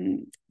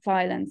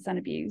violence and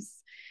abuse.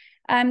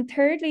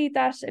 Thirdly,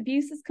 that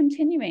abuse is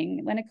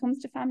continuing. When it comes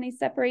to family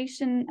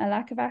separation, a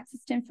lack of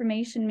access to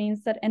information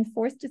means that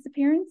enforced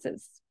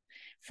disappearances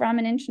from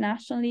an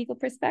international legal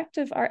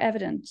perspective are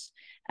evident.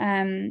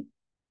 Lack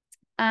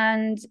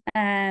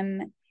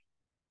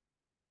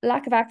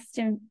of access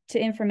to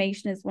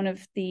information is one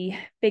of the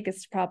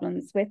biggest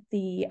problems with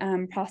the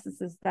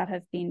processes that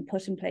have been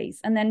put in place.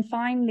 And then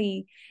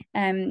finally,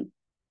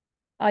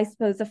 I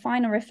suppose the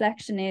final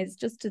reflection is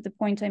just to the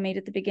point I made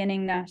at the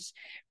beginning, that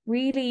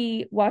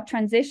really what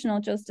transitional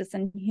justice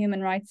and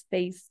human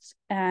rights-based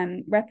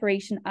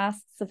reparation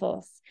asks of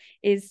us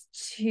is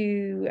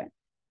to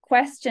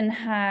question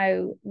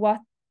how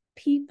what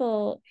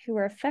people who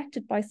are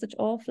affected by such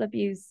awful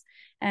abuse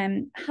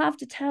have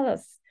to tell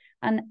us,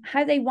 and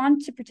how they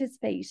want to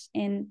participate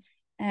in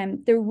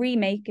the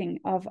remaking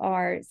of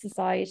our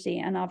society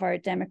and of our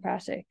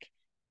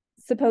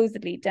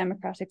supposedly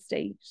democratic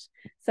state.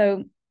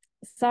 So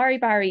sorry,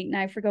 Barry,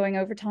 now for going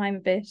over time a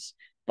bit,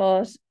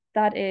 but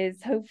that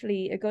is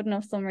hopefully a good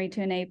enough summary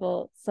to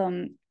enable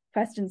some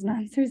questions and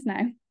answers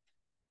now.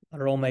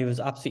 Maeve,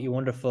 was absolutely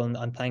wonderful,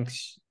 and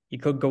thanks. You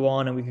could go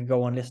on and we could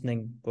go on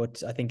listening,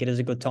 but I think it is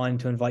a good time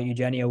to invite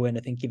Eugenio in.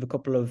 I think you have a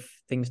couple of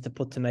things to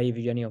put to Maeve,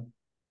 Eugenio.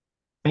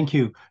 Thank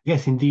you.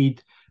 Yes,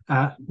 indeed.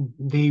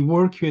 The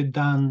work you have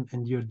done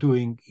and you're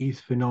doing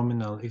is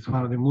phenomenal. It's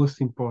one of the most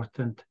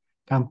important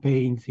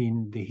campaigns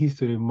in the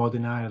history of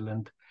modern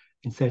Ireland,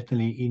 and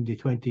certainly in the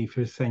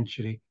 21st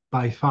century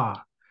by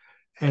far.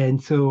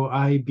 And so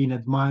I've been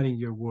admiring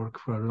your work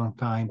for a long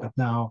time, but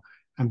now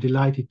I'm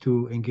delighted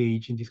to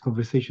engage in this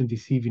conversation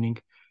this evening.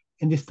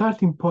 And the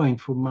starting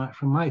point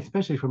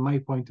especially from my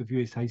point of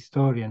view as a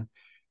historian,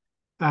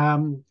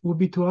 would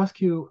be to ask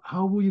you,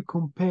 how will you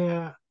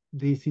compare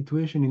the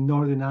situation in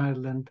Northern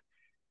Ireland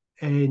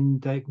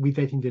and with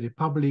that in the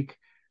Republic,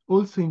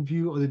 also in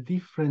view of the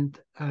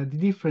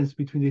difference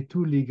between the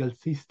two legal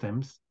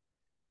systems,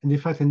 and the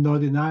fact that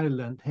Northern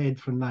Ireland had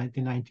from the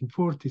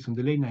 1940s, from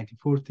the late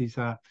 1940s,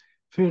 a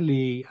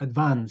fairly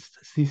advanced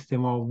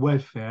system of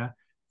welfare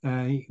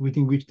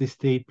within which the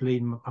state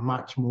played a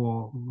much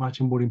more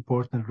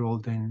important role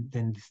than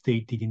the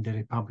state did in the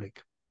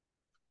Republic?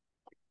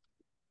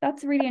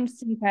 That's a really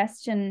interesting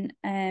question,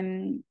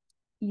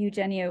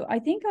 Eugenio. I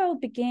think I'll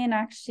begin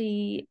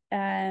actually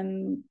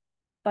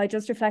by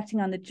just reflecting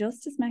on the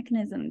justice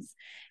mechanisms,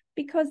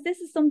 because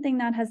this is something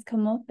that has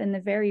come up in the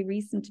very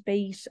recent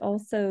debate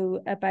also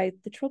about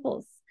the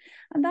Troubles.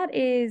 And that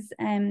is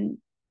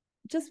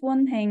just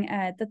one thing,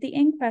 that the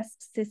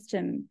inquest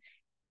system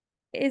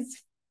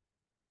is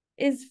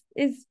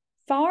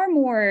far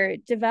more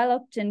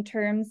developed in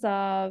terms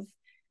of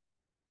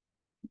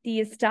the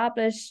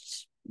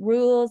established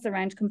rules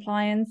around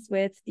compliance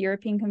with the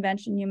European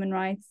Convention on Human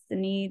Rights, the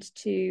need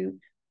to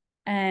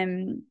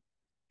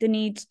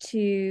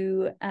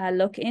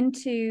look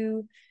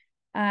into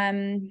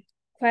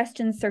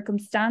questions,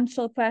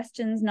 circumstantial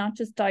questions, not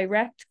just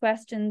direct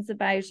questions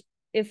about,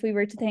 if we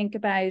were to think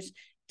about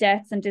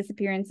deaths and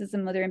disappearances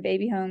in mother and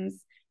baby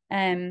homes,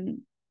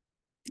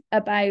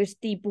 about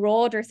the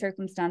broader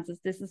circumstances.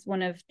 This is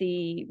one of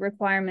the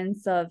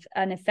requirements of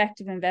an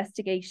effective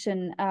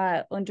investigation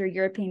under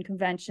European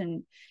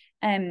Convention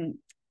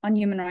on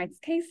Human Rights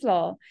case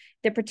law,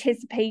 the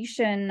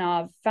participation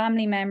of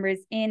family members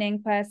in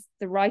inquests,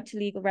 the right to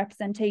legal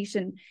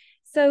representation.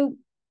 So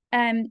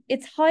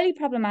it's highly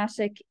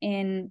problematic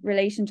in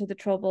relation to the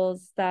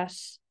Troubles that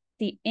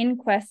the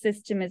inquest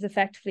system is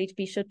effectively to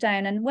be shut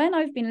down. And when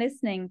I've been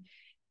listening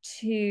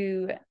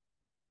to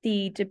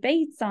the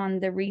debates on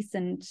the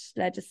recent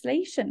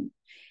legislation,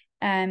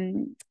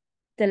 the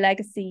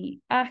Legacy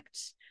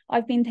Act,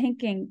 I've been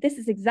thinking this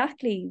is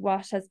exactly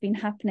what has been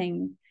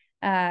happening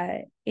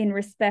in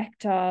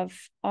respect of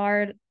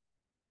the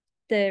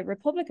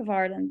Republic of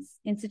Ireland's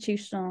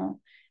institutional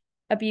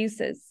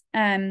abuses,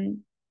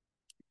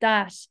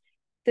 that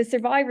the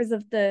survivors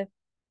of the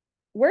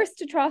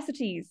worst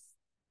atrocities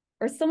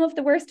or some of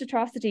the worst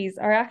atrocities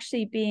are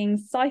actually being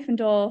siphoned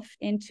off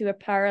into a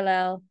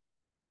parallel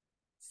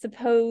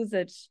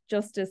supposed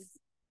justice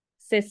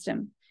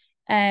system.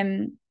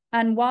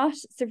 And what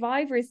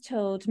survivors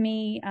told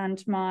me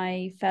and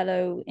my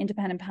fellow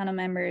independent panel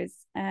members,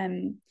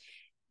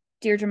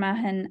 Deirdre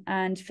Mahan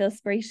and Phil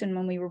Sprayton,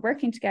 when we were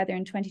working together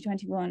in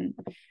 2021,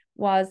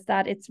 was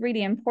that it's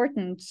really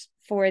important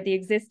for the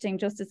existing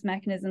justice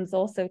mechanisms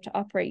also to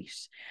operate.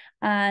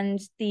 And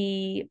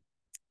the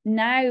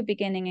now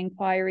beginning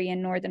inquiry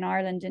in Northern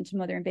Ireland into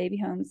mother and baby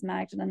homes,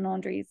 Magdalene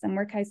Laundries and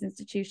workhouse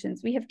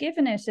institutions, we have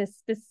given it a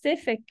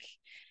specific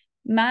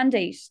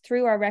mandate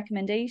through our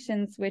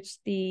recommendations, which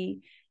the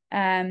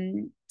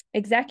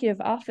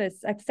Executive Office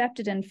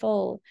accepted in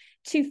full,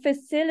 to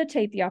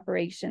facilitate the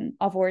operation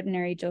of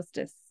ordinary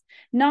justice,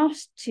 not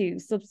to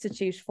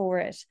substitute for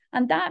it.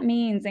 And that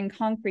means, in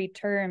concrete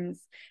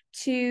terms,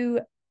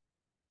 to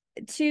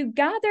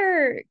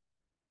gather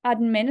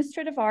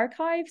administrative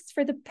archives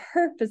for the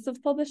purpose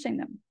of publishing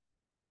them,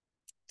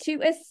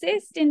 to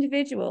assist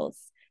individuals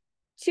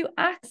to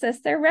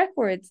access their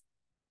records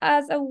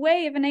as a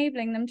way of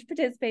enabling them to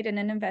participate in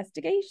an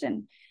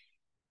investigation.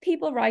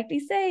 People rightly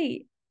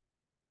say,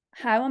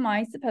 how am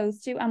I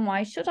supposed to, and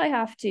why should I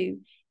have to,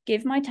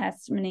 give my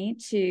testimony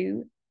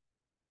to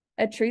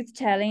a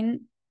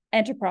truth-telling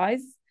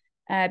enterprise,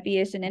 be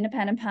it an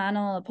independent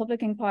panel, a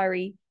public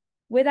inquiry,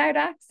 without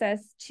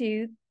access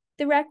to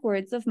the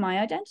records of my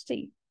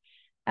identity,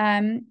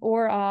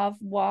 or of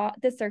what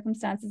the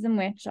circumstances in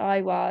which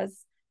I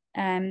was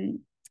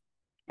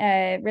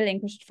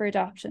relinquished for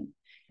adoption.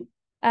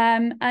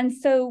 And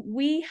so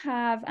we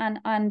have,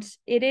 and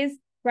it is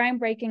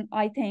groundbreaking,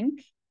 I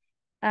think,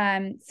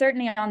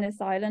 certainly on this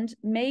island,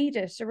 made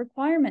it a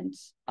requirement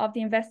of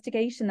the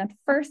investigation that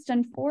first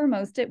and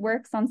foremost it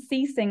works on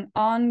ceasing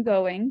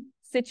ongoing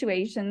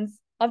situations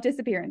of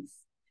disappearance,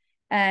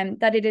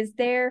 that it is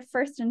there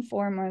first and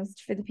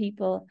foremost for the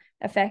people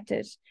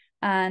affected,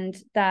 and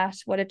that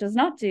what it does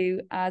not do,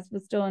 as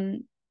was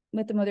done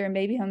with the Mother and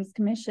Baby Homes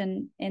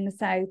Commission in the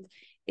South,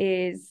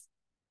 is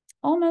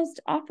almost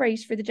operate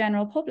for the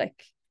general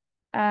public,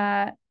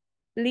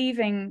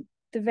 leaving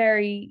the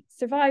very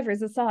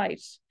survivors aside.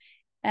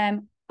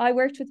 I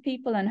worked with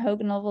people, and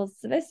Hogan Lovell's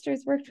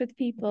solicitors worked with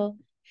people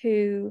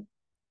who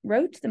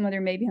wrote to the Mother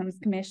and Baby Homes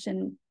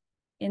Commission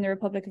in the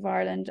Republic of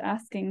Ireland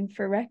asking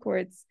for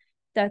records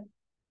that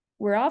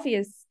were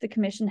obvious the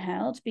Commission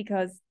held,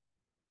 because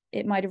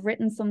it might have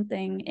written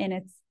something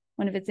in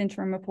one of its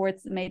interim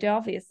reports that made it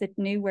obvious it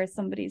knew where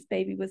somebody's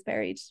baby was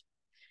buried.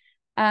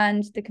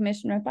 And the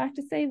Commission wrote back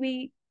to say,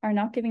 we are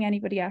not giving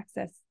anybody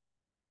access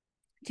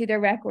to their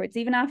records,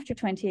 even after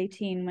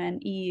 2018, when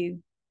EU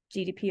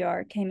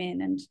GDPR came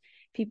in and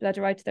people had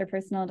a right to their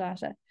personal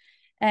data.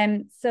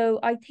 So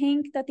I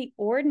think that the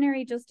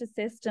ordinary justice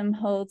system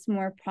holds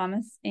more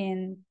promise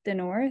in the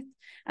North,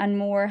 and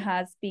more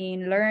has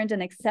been learned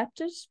and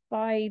accepted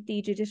by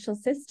the judicial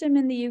system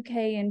in the UK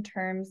in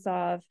terms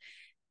of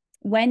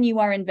when you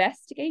are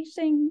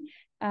investigating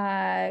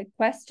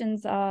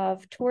questions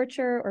of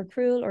torture or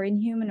cruel or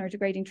inhuman or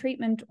degrading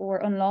treatment or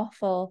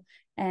unlawful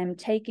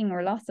taking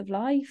or loss of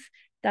life,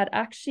 that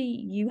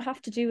actually you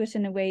have to do it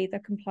in a way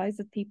that complies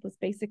with people's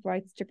basic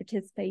rights to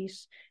participate,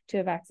 to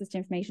have access to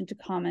information, to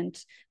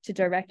comment, to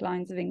direct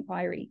lines of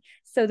inquiry.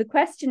 So the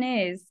question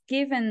is,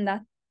 given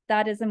that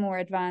that is a more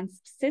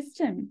advanced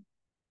system,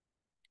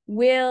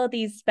 will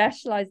these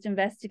specialized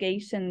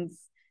investigations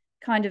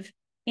kind of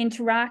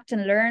interact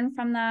and learn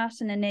from that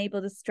and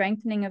enable the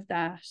strengthening of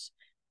that?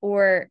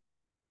 Or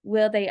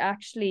will they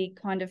actually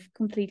kind of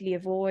completely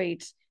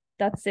avoid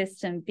that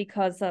system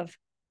because of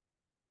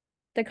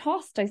the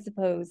cost, I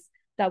suppose,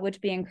 that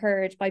would be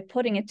incurred by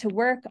putting it to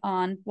work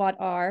on what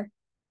are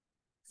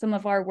some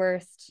of our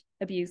worst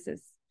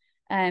abuses?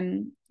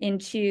 In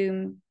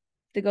Tuam,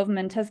 the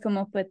government has come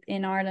up with,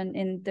 in Ireland,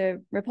 in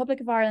the Republic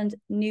of Ireland,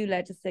 new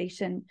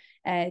legislation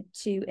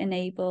to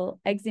enable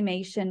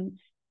exhumation,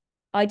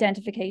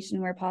 identification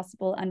where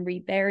possible, and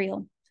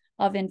reburial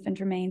of infant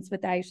remains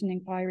without an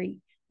inquiry,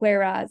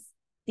 whereas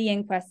the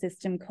inquest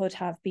system could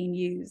have been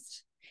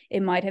used.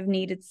 It might have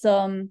needed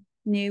some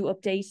new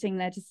updating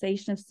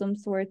legislation of some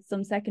sort,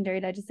 some secondary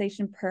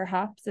legislation,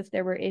 perhaps, if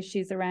there were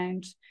issues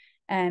around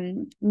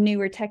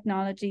newer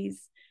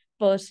technologies,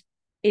 but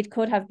it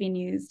could have been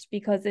used,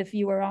 because if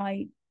you or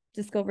I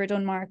discovered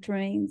unmarked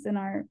remains in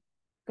our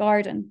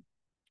garden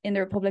in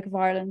the Republic of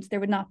Ireland, there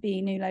would not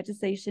be new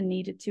legislation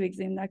needed to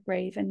exhume that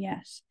grave, and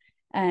yet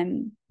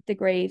the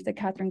grave that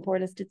Catherine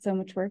Corliss did so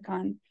much work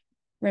on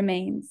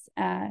remains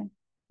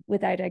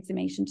without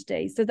exhumation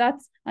today. So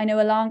that's, I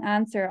know, a long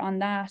answer on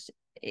that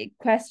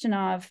question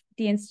of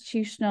the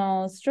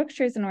institutional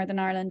structures in Northern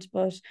Ireland,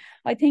 but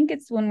I think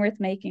it's one worth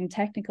making,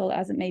 technical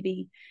as it may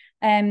be.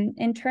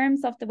 In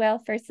terms of the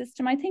welfare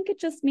system, I think it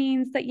just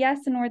means that,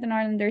 yes, in Northern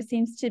Ireland there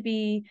seems to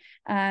be,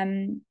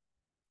 when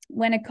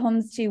it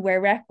comes to where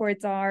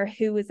records are,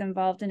 who is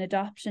involved in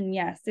adoption,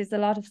 yes, there's a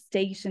lot of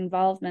state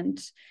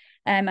involvement,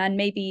 and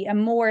maybe a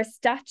more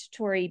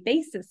statutory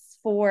basis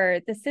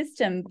for the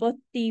system, but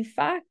the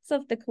facts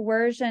of the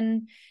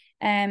coercion,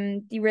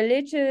 the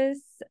religious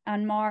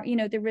and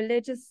the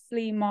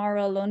religiously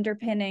moral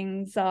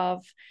underpinnings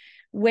of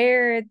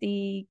where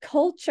the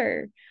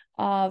culture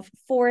of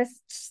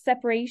forced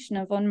separation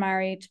of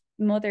unmarried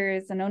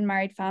mothers and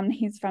unmarried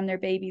families from their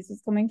babies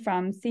was coming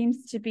from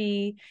seems to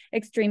be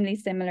extremely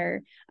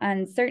similar.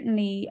 And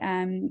certainly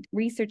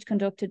research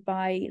conducted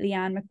by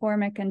Leanne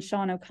McCormick and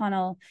Sean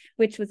O'Connell,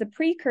 which was a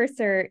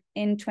precursor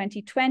in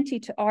 2020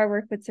 to our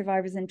work with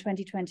survivors in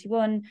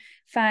 2021,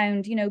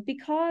 found,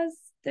 because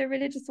the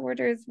religious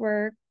orders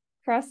were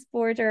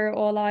cross-border,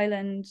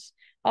 all-island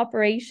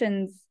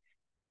operations,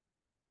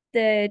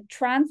 the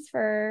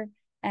transfer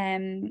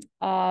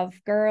of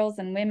girls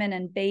and women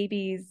and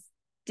babies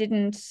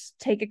didn't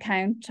take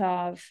account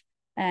of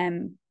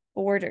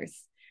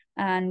borders.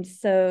 And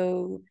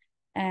so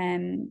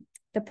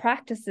the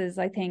practices,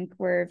 I think,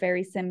 were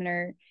very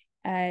similar.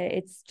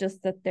 It's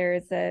just that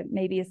there's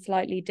maybe a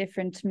slightly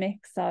different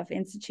mix of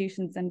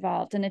institutions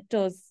involved. And it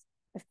does,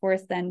 of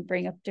course, then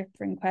bring up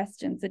different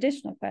questions,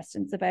 additional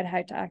questions about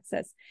how to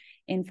access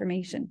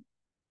information.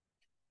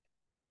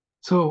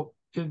 So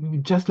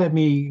just let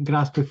me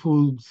grasp the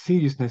full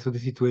seriousness of the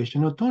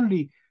situation. Not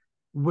only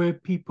were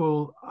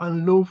people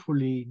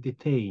unlawfully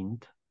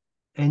detained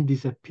and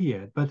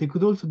disappeared, but they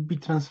could also be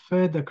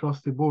transferred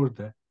across the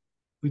border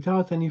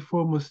without any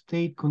form of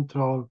state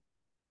control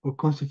or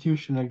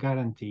constitutional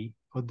guarantee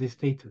of the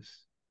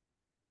status.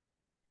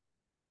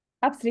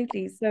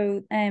 Absolutely.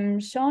 So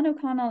Sean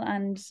O'Connell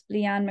and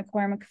Leanne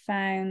McCormick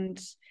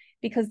found,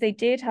 because they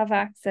did have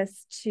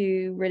access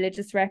to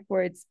religious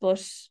records,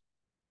 but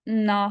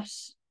not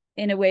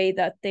in a way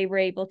that they were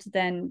able to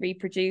then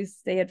reproduce.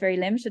 They had very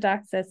limited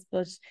access,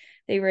 but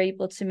they were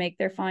able to make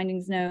their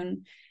findings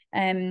known.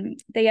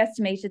 They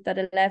estimated that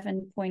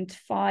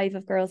 11.5%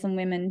 of girls and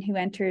women who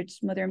entered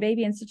mother and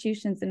baby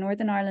institutions in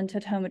Northern Ireland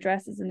had home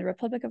addresses in the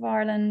Republic of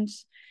Ireland.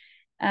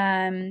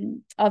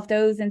 Of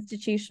those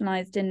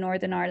institutionalised in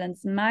Northern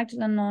Ireland's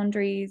Magdalene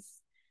Laundries,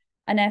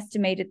 an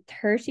estimated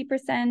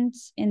 30%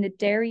 in the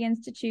Derry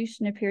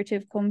institution appear to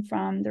have come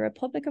from the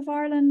Republic of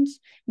Ireland,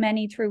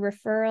 many through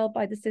referral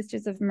by the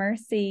Sisters of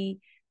Mercy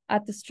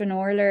at the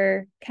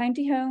Stranorlar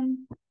County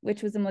Home,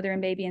 which was a mother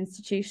and baby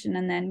institution,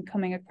 and then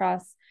coming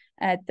across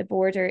the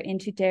border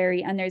into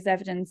Derry. And there's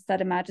evidence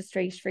that a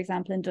magistrate, for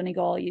example, in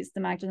Donegal, used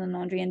the Magdalene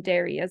Laundry in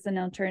Derry as an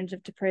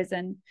alternative to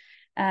prison.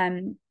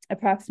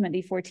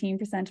 Approximately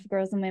 14% of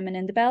girls and women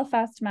in the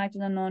Belfast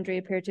Magdalene Laundry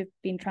appear to have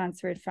been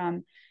transferred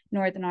from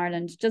Northern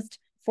Ireland, just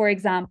for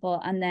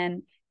example. And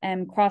then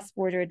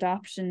cross-border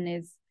adoption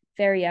is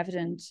very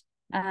evident.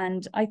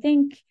 And I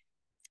think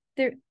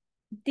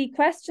the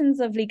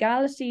questions of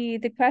legality,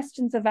 the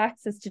questions of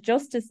access to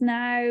justice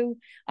now,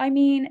 I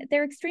mean,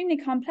 they're extremely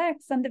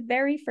complex. And the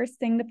very first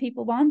thing that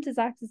people want is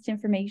access to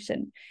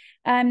information.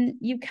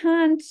 You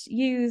can't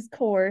use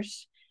court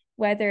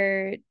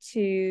whether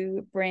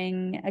to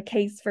bring a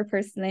case for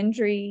personal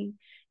injury.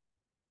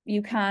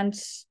 You can't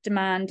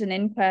demand an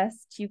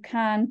inquest. You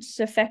can't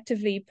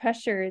effectively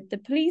pressure the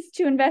police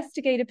to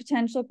investigate a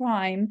potential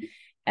crime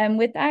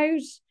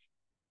without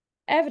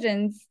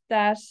evidence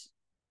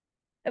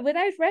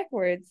without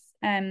records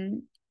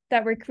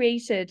that were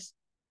created.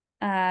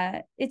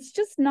 It's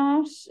just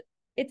not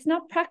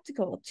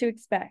practical to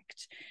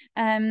expect.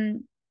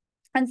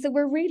 And so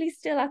we're really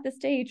still at the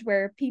stage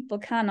where people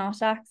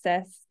cannot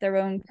access their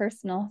own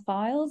personal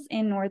files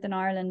in Northern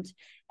Ireland.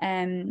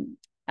 And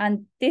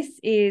this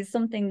is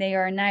something they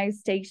are now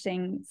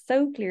stating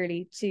so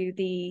clearly to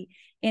the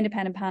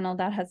independent panel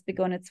that has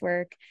begun its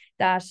work,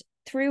 that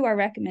through our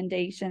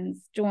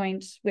recommendations,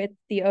 joined with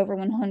the over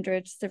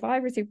 100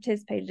 survivors who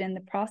participated in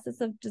the process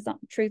of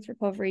truth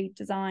recovery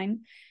design,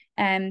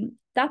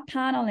 that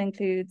panel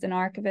includes an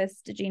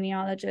archivist, a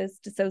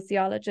genealogist, a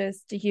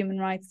sociologist, a human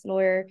rights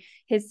lawyer,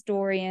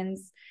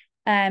 historians,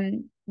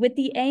 with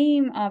the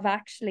aim of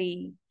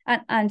actually,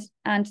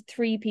 and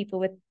 3 people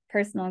with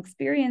personal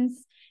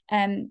experience,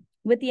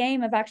 with the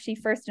aim of actually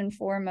first and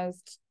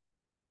foremost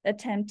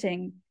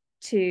attempting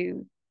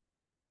to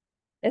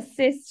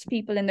assist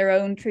people in their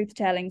own truth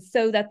telling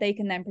so that they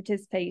can then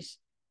participate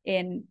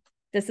in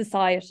the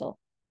societal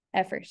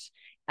effort.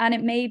 And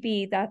it may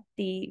be that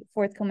the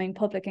forthcoming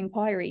public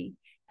inquiry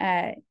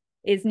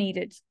is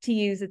needed to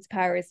use its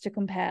powers to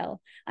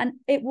compel. And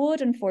it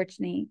would,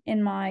 unfortunately,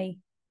 in my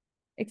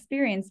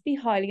experience, be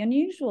highly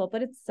unusual,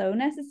 but it's so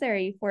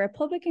necessary for a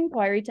public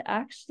inquiry to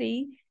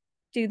actually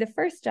do the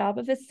first job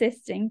of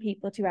assisting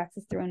people to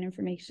access their own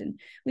information.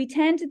 We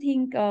tend to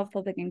think of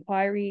public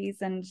inquiries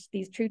and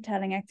these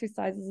truth-telling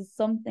exercises as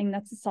something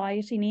that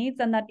society needs,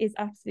 and that is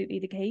absolutely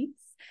the case.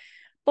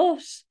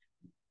 But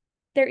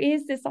there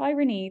is this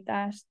irony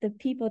that the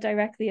people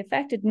directly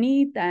affected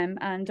need them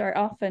and are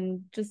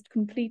often just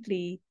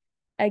completely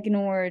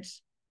ignored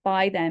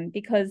by them,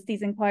 because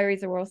these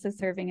inquiries are also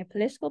serving a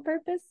political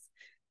purpose.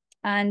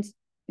 And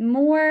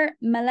more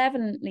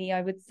malevolently,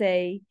 I would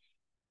say,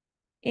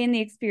 in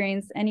the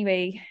experience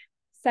anyway,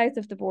 south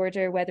of the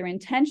border, whether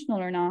intentional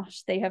or not,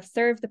 they have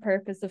served the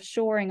purpose of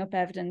shoring up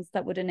evidence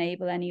that would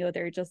enable any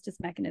other justice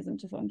mechanism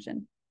to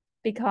function.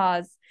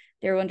 because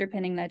their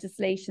underpinning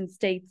legislation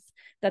states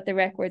that the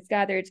records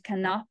gathered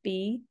cannot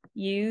be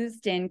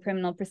used in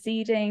criminal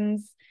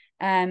proceedings.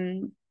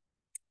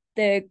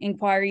 The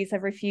inquiries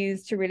have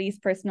refused to release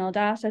personal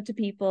data to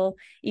people,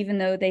 even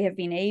though they have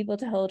been able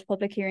to hold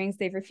public hearings,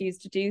 they've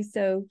refused to do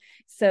so.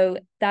 So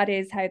that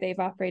is how they've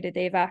operated.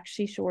 They've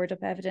actually shored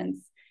up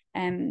evidence.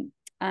 And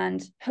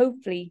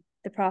hopefully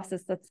the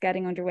process that's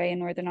getting underway in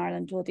Northern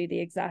Ireland will do the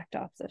exact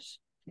opposite.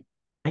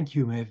 Thank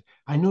you, Maeve.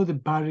 I know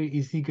that Barry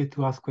is eager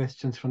to ask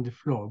questions from the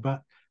floor,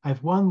 but I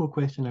have one more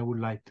question I would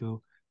like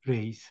to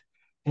raise,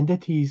 and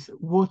that is,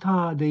 what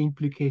are the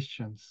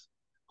implications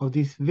of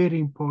this very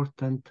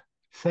important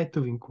set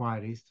of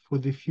inquiries for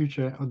the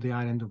future of the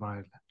island of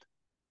Ireland?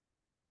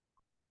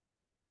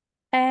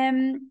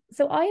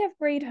 So I have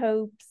great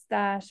hopes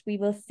that we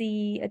will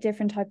see a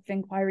different type of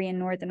inquiry in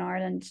Northern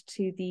Ireland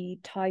to the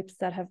types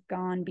that have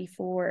gone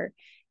before,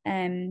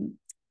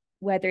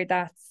 whether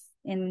that's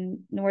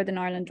in Northern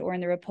Ireland or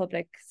in the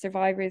Republic.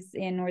 Survivors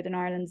in Northern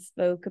Ireland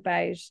spoke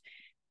about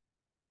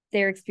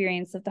their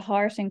experience of the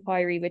Hart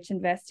inquiry, which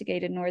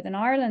investigated Northern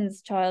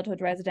Ireland's childhood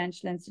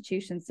residential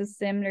institutions, so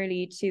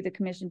similarly to the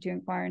Commission to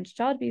Inquire into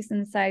Child Abuse in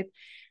the South.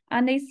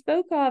 And they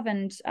spoke of,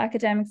 and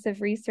academics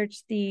have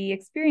researched, the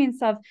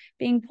experience of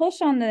being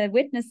put on the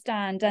witness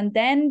stand and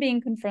then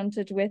being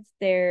confronted with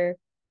their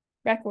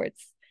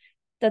records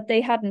that they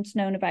hadn't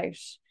known about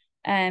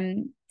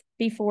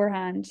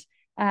beforehand.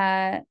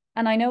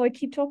 And I know I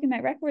keep talking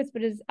about records,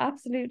 but it's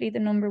absolutely the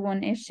number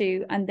one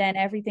issue, and then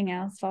everything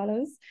else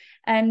follows.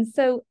 And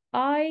so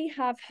I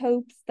have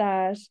hopes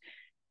that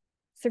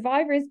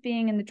survivors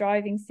being in the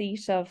driving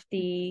seat of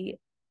the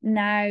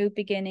now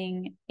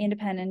beginning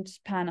independent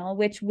panel,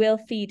 which will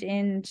feed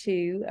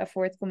into a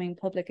forthcoming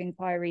public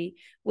inquiry,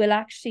 will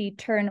actually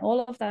turn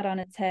all of that on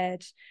its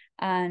head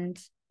and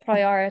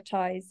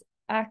prioritise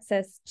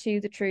access to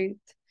the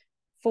truth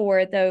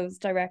for those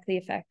directly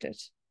affected.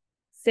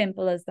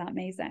 Simple as that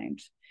may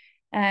sound.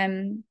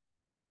 And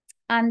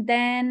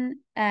then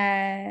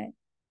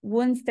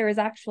once there is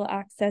actual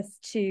access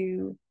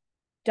to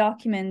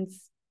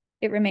documents,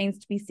 it remains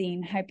to be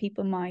seen how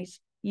people might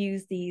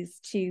use these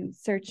to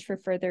search for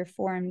further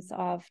forms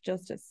of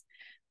justice.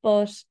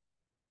 But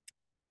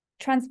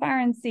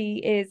transparency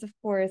is, of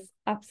course,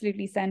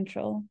 absolutely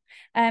central.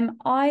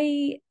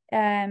 I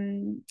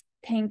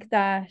think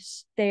that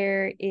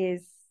there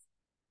is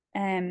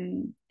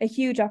a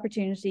huge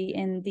opportunity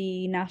in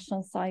the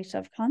National Site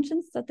of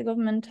Conscience that the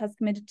government has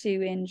committed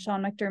to in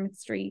Sean McDermott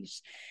Street.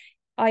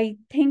 I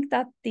think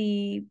that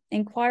the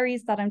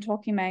inquiries that I'm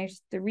talking about,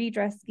 the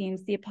redress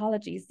schemes, the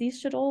apologies, these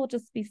should all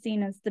just be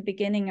seen as the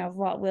beginning of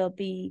what will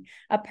be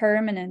a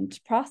permanent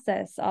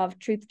process of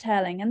truth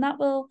telling. And that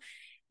will,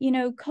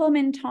 come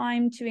in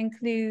time to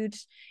include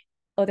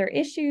other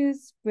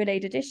issues,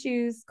 related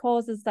issues,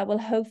 causes that will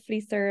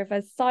hopefully serve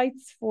as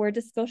sites for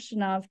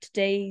discussion of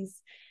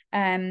today's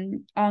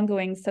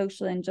ongoing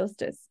social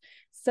injustice.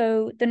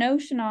 So the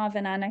notion of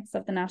an annex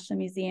of the National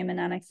Museum, an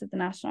annex of the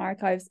National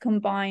Archives,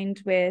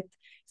 combined with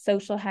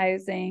social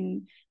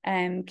housing,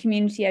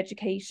 community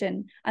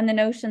education, and the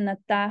notion that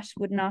that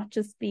would not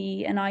just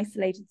be an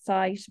isolated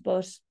site,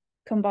 but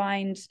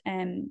combined,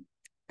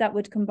 that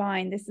would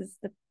combine, this is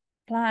the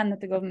plan that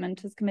the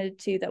government has committed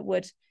to, that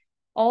would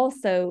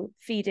also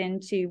feed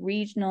into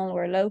regional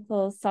or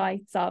local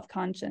sites of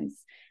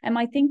conscience,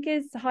 I think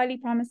is highly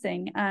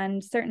promising.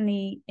 And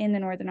certainly in the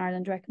Northern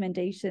Ireland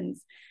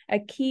recommendations, a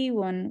key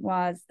one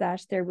was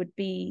that there would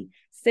be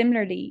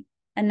similarly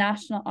a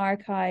national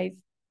archive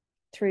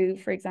through,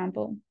 for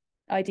example,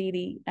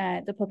 ideally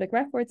the Public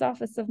Records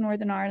Office of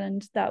Northern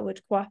Ireland, that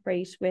would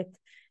cooperate with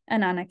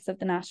an annex of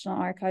the National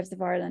Archives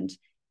of Ireland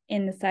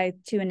in the South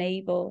to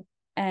enable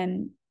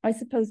I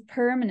suppose,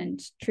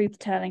 permanent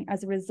truth-telling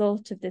as a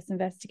result of this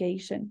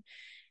investigation.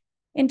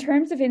 In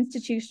terms of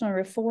institutional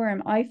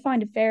reform, I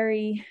find it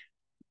very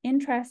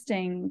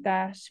interesting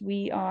that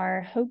we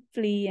are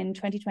hopefully in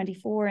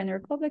 2024 in the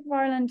Republic of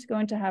Ireland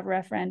going to have a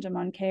referendum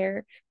on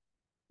care.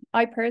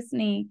 I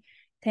personally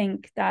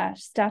think that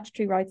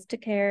statutory rights to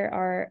care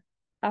are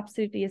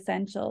absolutely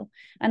essential.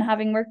 And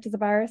having worked as a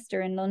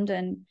barrister in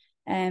London,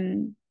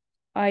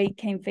 I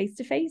came face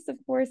to face, of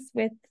course,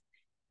 with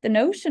the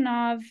notion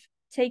of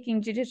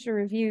taking judicial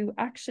review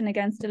action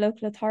against a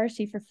local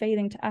authority for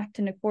failing to act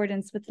in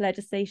accordance with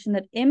legislation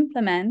that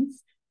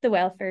implements the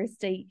welfare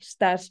state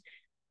that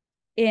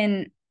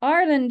in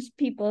Ireland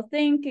people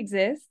think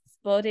exists,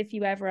 but if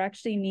you ever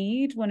actually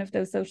need one of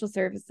those social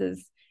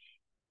services,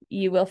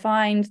 you will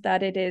find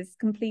that it is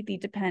completely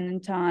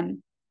dependent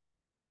on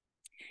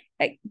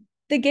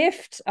the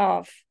gift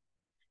of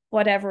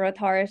whatever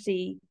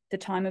authority, the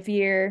time of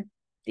year,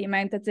 the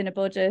amount that's in a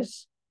budget.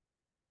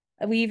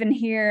 We even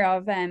hear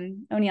of,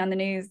 only on the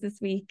news this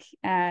week,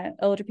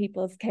 older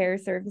people's care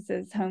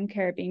services, home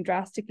care being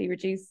drastically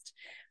reduced.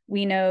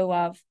 We know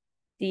of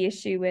the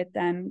issue with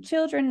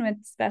children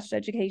with special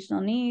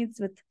educational needs,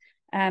 with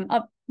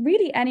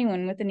really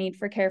anyone with a need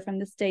for care from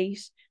the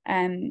state,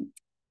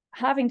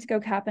 having to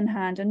go cap in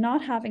hand and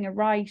not having a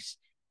right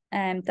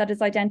that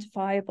is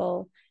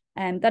identifiable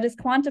that is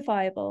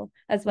quantifiable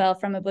as well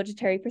from a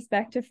budgetary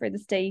perspective for the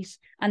state,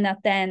 and that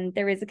then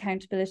there is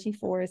accountability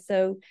for.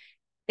 So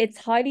it's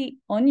highly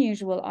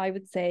unusual, I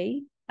would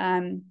say,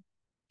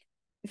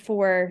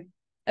 for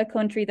a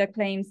country that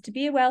claims to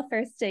be a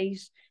welfare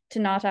state to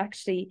not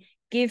actually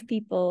give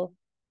people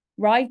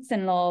rights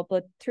in law,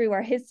 but through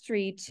our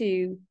history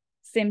to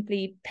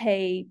simply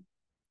pay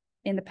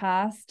in the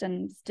past,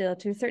 and still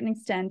to a certain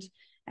extent,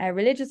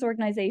 religious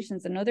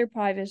organizations and other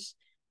private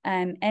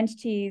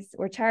entities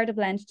or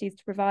charitable entities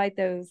to provide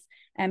those,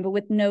 but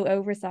with no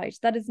oversight.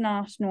 That is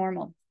not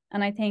normal.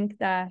 And I think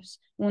that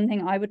one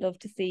thing I would love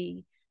to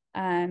see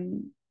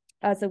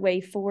as a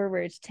way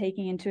forward,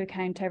 taking into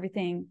account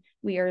everything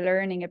we are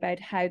learning about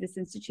how this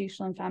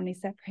institutional and family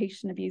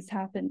separation abuse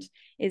happened,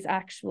 is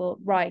actual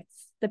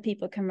rights that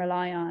people can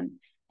rely on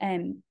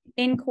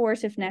in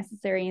court if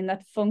necessary, and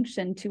that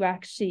function to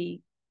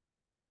actually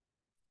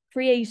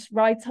create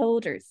rights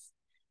holders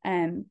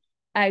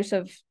out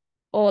of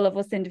all of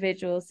us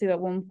individuals who at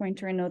one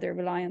point or another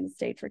rely on the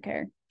state for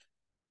care.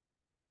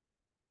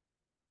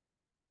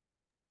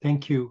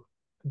 Thank you.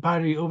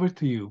 Barry, over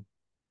to you.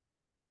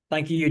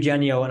 Thank you,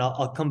 Eugenio. And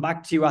I'll come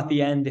back to you at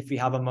the end if we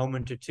have a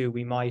moment or two.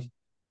 We might.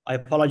 I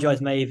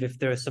apologize, Maeve, if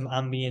there's some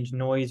ambient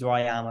noise where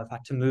I am. I've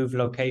had to move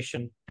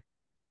location.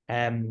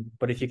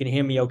 But if you can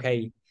hear me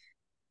okay.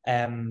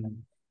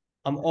 I'm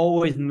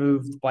always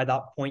moved by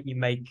that point you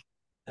make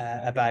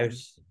about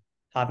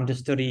having to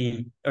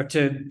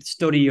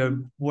study or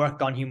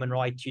work on human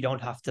rights. You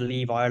don't have to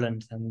leave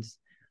Ireland. And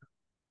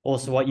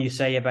also what you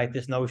say about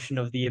this notion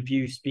of the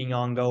abuse being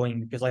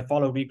ongoing, because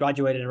we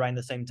graduated around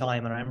the same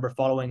time, and I remember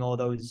following all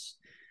those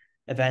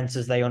events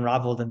as they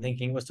unraveled and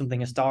thinking it was something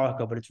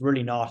historical, but it's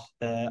really not.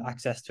 The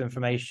access to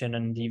information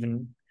and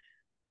even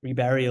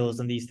reburials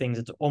and these things,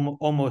 it's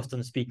almost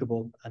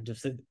unspeakable, and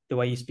just the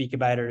way you speak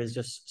about it is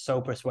just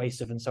so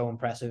persuasive and so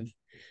impressive.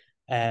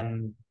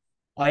 I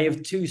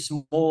have two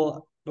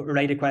small but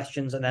related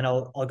questions, and then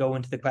I'll go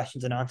into the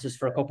questions and answers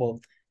for a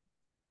couple.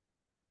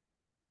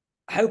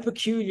 How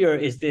peculiar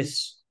is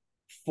this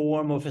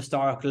form of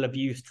historical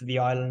abuse to the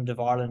island of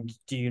Ireland?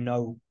 Do you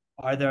know?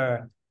 Are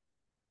there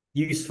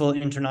useful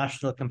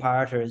international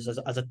comparators?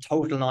 As a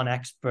total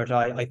non-expert,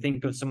 I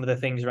think of some of the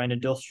things around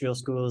industrial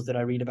schools that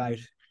I read about.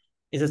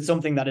 Is it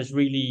something that is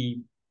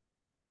really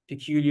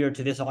peculiar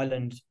to this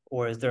island,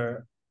 or is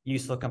there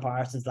useful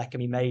comparisons that can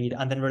be made?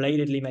 And then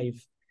relatedly,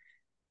 Maeve,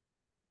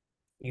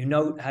 you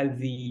note how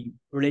the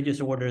religious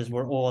orders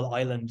were all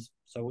island,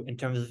 so in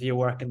terms of your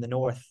work in the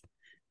north,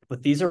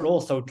 but these are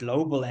also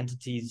global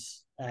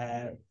entities,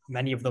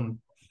 many of them.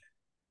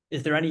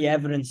 Is there any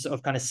evidence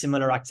of kind of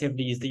similar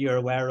activities that you're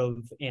aware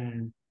of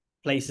in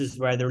places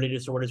where the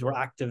religious orders were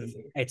active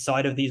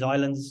outside of this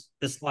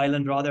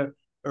island rather,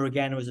 or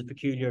again, was it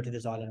peculiar to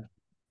this island?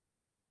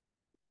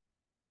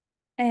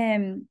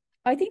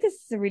 I think this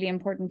is a really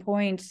important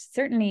point.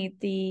 Certainly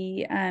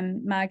the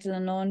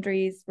Magdalene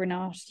Laundries were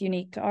not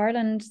unique to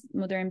Ireland.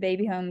 Mother and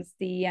Baby Homes,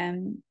 the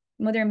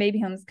Mother and Baby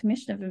Homes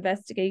Commission of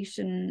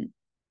Investigation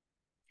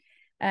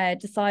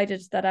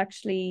decided that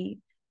actually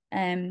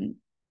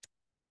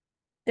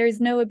there's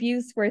no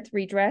abuse worth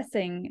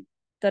redressing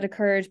that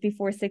occurred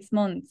before 6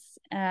 months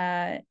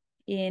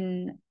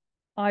in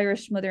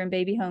Irish mother and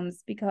baby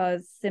homes,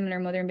 because similar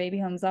mother and baby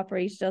homes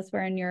operated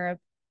elsewhere in Europe.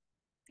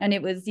 And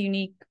it was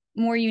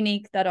more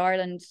unique that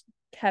Ireland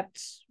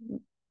kept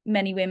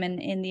many women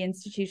in the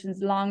institutions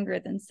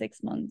longer than 6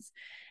 months.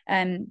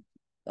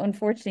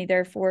 Unfortunately,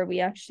 therefore,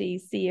 we actually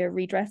see a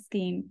redress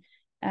scheme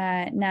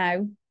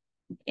now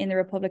in the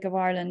Republic of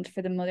Ireland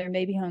for the mother and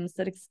baby homes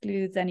that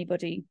excludes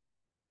anybody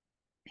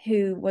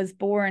who was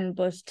born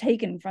but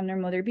taken from their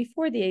mother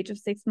before the age of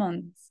 6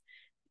 months,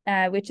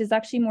 which is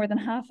actually more than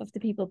half of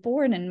the people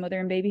born in mother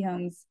and baby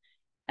homes.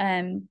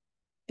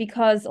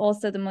 Because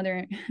also the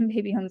Mother and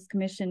Baby Homes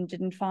Commission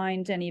didn't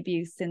find any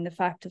abuse in the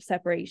fact of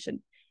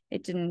separation.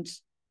 It didn't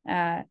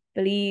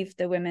believe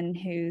the women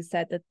who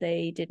said that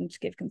they didn't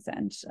give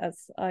consent,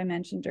 as I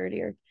mentioned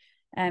earlier.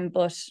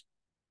 But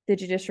the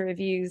judicial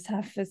reviews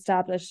have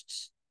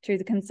established through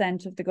the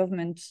consent of the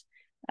government,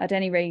 at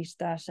any rate,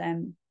 that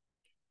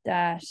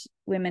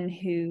women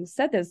who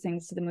said those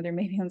things to the Mother and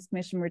Baby Homes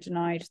Commission were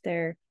denied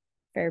their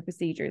fair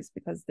procedures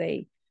because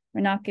they were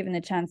not given the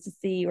chance to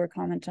see or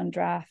comment on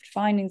draft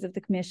findings of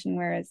the commission,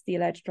 whereas the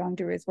alleged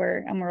wrongdoers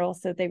were, and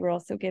they were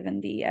also given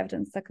the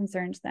evidence that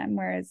concerned them,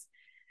 whereas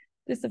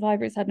the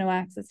survivors had no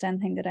access to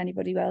anything that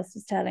anybody else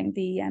was telling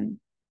the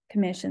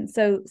commission.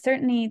 So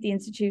certainly the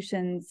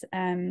institutions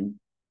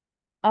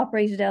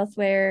operated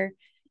elsewhere,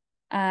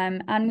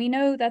 and we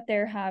know that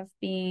there have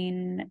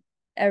been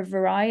a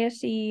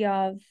variety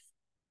of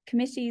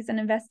committees and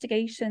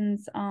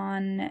investigations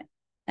on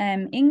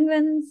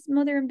England's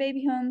mother and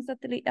baby homes, at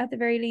the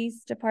very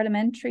least, a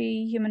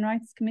parliamentary human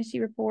rights committee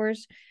report.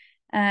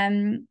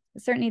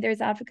 Certainly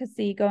there's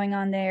advocacy going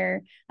on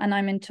there, and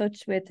I'm in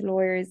touch with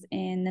lawyers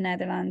in the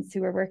Netherlands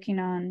who are working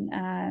on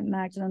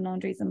Magdalene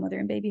Laundries and mother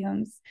and baby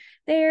homes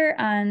there,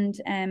 and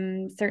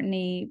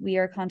certainly we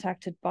are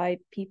contacted by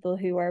people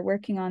who are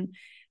working on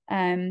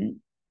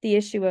the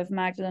issue of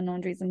Magdalene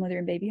Laundries and mother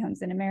and baby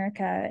homes in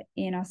America,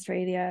 in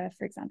Australia,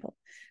 for example.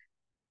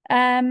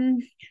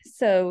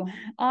 So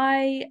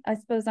I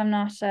suppose I'm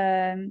not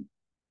a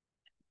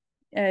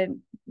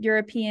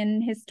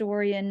European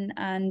historian,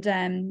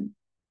 and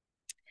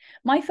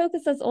my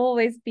focus has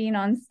always been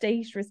on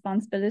state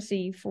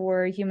responsibility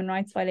for human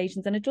rights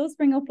violations, and it does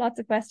bring up lots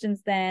of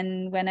questions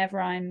then whenever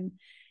I'm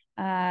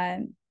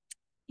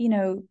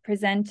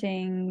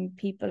presenting,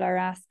 people are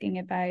asking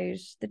about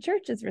the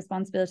church's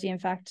responsibility. In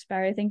fact,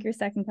 Barry, I think your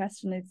second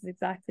question is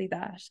exactly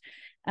that.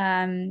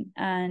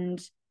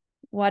 And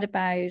what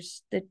about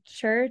the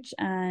church?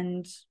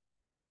 And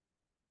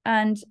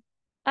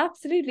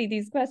absolutely,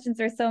 these questions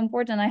are so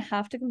important. I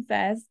have to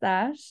confess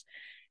that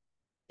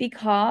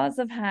because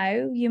of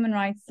how human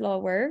rights law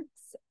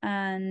works,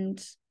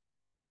 and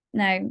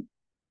now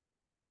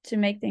to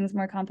make things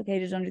more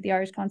complicated, under the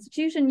Irish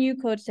Constitution, you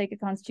could take a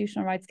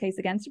constitutional rights case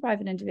against a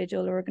private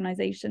individual or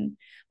organisation.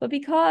 But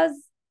because,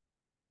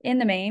 in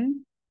the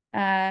main,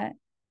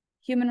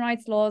 human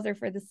rights laws are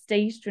for the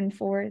state to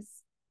enforce,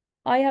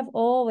 I have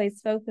always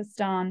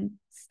focused on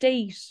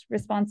state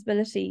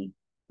responsibility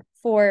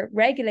for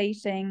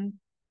regulating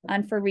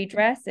and for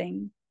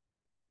redressing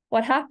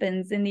what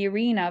happens in the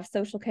arena of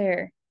social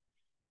care.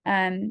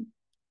 And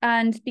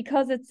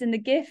because it's in the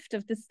gift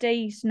of the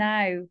state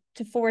now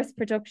to force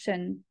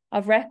production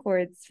of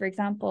records, for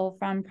example,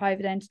 from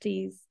private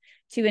entities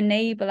to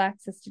enable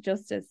access to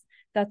justice,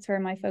 that's where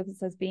my focus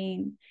has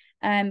been.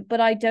 But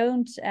I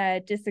don't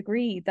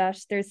disagree that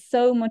there's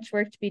so much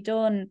work to be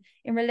done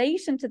in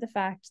relation to the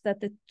fact that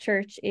the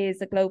church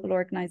is a global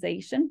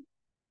organisation.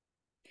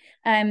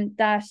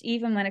 That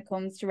even when it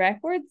comes to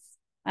records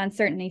and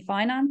certainly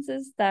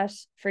finances, that,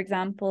 for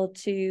example,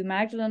 to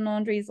Magdalene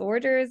Laundries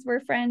orders were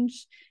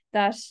French,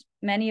 that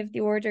many of the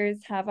orders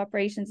have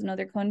operations in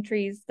other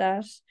countries,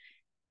 that,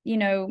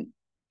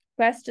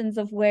 questions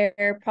of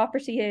where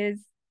property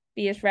is,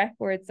 be it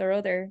records or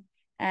other,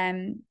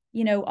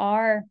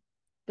 are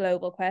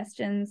global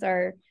questions.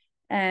 Or,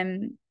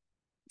 and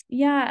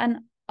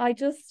I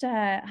just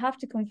have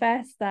to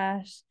confess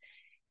that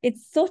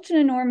it's such an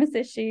enormous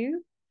issue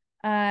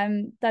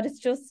that it's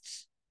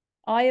just,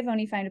 I have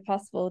only found it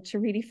possible to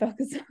really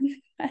focus on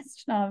the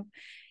question of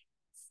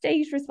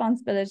state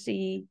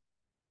responsibility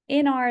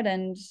in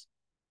Ireland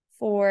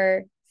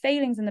for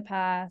failings in the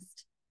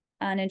past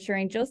and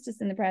ensuring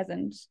justice in the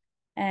present.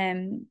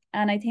 And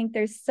I think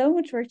there's so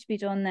much work to be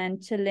done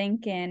then to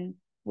link in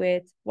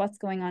with what's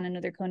going on in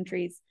other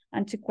countries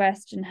and to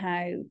question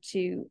how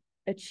to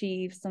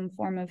achieve some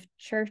form of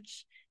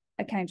church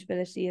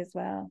accountability as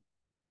well.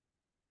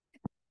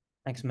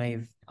 Thanks,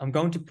 Maeve. I'm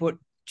going to put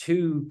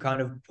two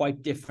kind of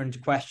quite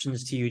different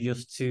questions to you,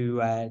 just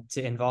to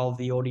involve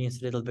the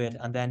audience a little bit,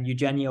 and then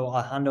Eugenio,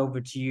 I'll hand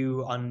over to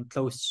you on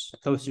closer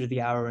to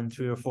the hour in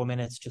 3 or 4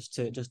 minutes, just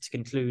to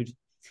conclude.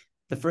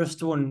 The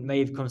first one,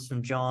 Maeve, comes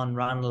from John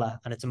Ranelagh,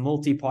 and it's a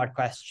multi-part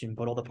question,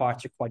 but all the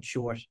parts are quite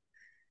short.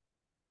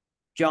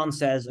 John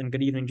says, and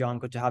good evening, John,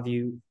 good to have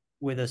you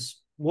with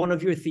us. One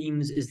of your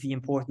themes is the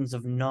importance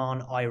of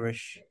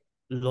non-Irish.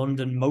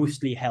 London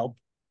mostly help.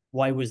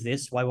 Why was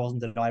this? Why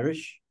wasn't it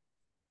Irish?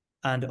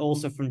 And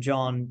also from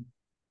John,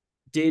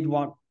 did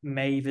what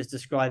Maeve is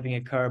describing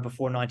occur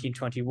before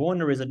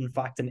 1921, or is it in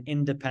fact an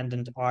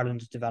independent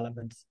Ireland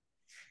development?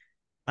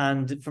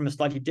 And from a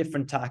slightly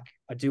different tack,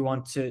 I do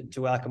want to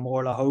welcome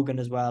Orla Hogan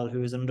as well,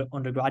 who is an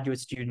undergraduate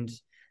student.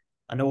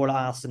 And Orla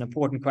asked an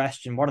important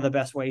question: what are the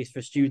best ways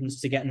for students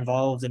to get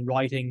involved in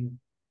writing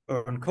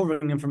or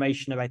uncovering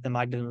information about the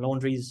Magdalene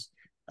Laundries?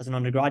 As an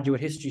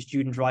undergraduate history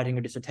student writing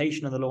a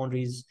dissertation on the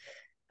Laundries,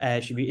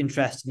 should be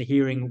interested in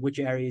hearing which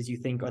areas you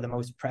think are the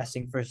most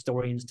pressing for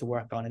historians to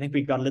work on. I think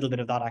we got a little bit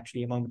of that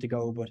actually a moment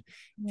ago, but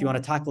if you want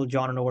to tackle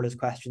John and Orla's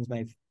questions,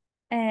 Maeve.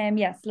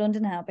 Yes,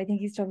 London help. I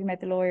think he's talking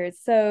about the lawyers.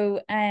 So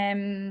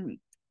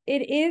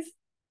it is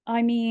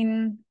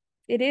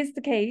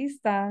the case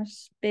that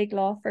big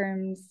law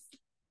firms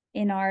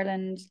in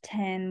Ireland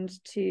tend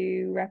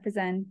to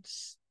represent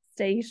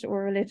state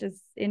or religious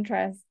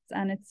interests,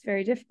 and it's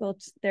very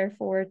difficult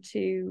therefore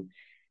to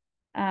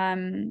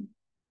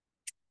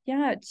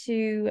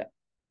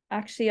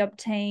actually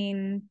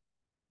obtain,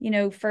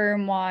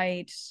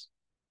 firm-wide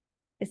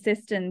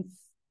assistance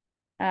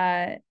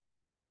that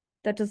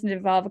doesn't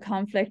involve a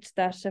conflict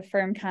that a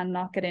firm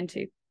cannot get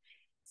into.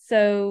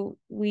 So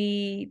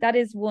that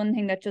is one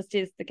thing that just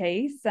is the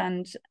case,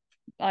 and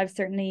I've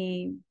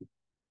certainly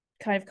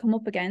kind of come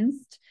up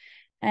against.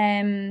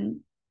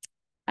 And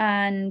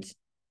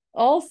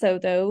also,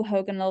 though,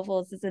 Hogan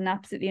Lovells is an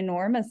absolutely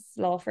enormous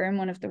law firm,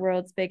 one of the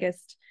world's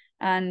biggest,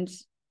 and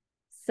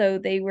so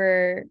they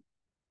were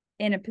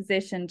in a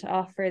position to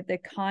offer the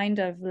kind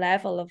of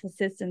level of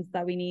assistance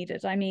that we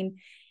needed. I mean,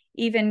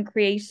 even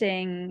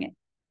creating,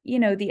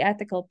 the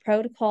ethical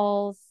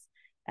protocols,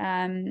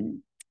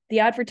 the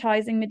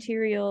advertising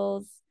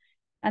materials,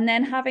 and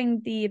then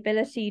having the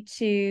ability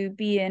to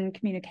be in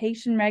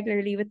communication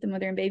regularly with the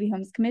Mother and Baby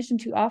Homes Commission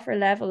to offer a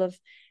level of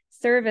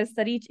service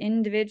that each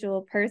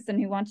individual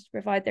person who wanted to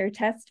provide their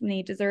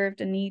testimony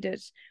deserved and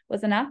needed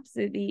was an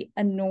absolutely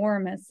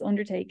enormous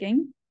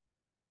undertaking.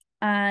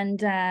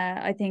 And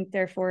I think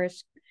therefore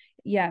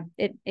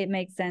it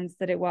makes sense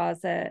that it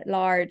was a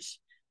large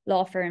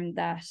law firm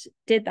that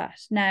did that.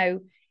 Now,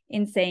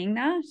 in saying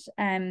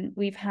that,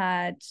 we've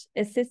had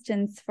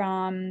assistance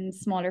from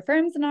smaller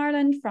firms in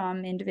Ireland,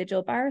 from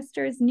individual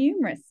barristers,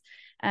 numerous.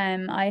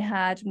 I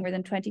had more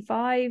than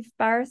 25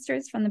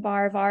 barristers from the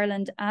Bar of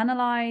Ireland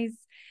analyse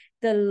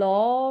the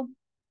law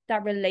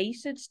that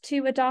related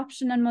to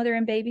adoption and mother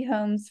and baby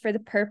homes for the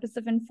purpose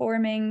of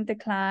informing the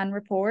Clan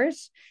report,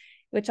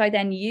 which I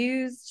then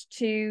used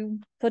to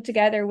put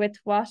together with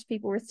what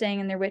people were saying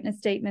in their witness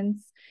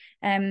statements.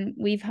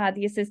 We've had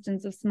the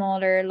assistance of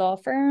smaller law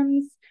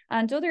firms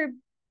and other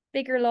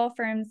bigger law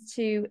firms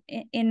too,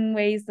 in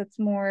ways that's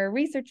more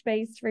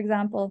research-based, for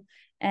example,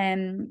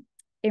 in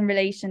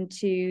relation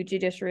to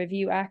judicial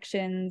review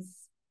actions,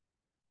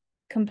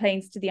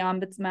 complaints to the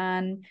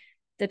Ombudsman,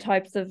 the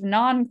types of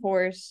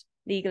non-court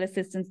legal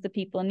assistance that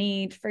people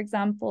need, for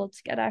example,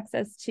 to get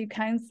access to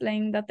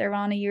counselling that they're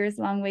on a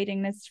years-long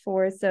waiting list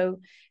for. So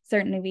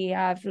certainly we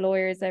have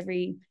lawyers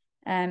every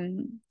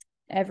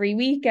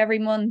week, every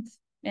month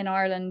in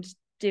Ireland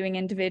doing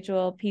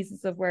individual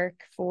pieces of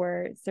work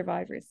for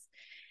survivors.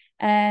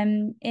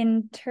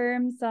 In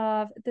terms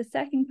of the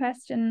second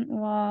question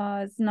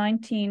was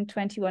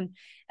 1921.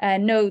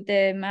 No,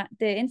 the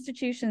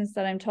institutions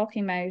that I'm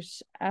talking about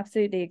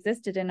absolutely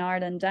existed in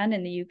Ireland and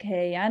in the UK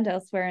and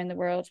elsewhere in the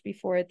world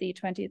before the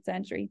 20th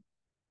century.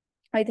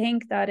 I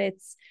think that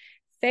it's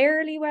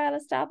fairly well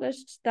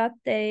established that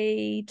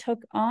they took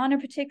on a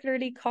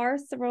particularly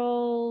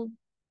carceral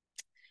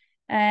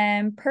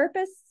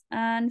purpose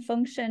and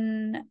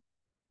function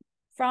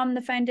from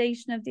the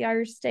foundation of the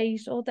Irish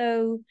state,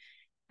 although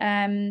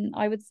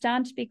I would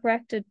stand to be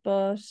corrected,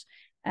 but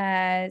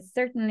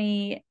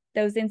certainly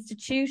those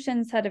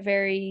institutions had a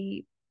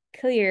very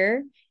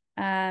clear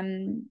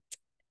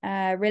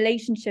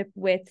relationship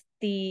with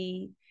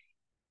the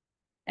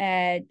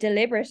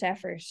deliberate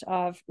effort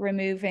of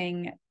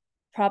removing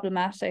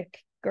problematic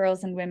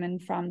girls and women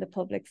from the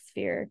public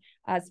sphere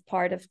as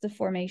part of the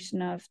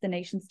formation of the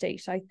nation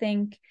state. I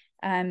think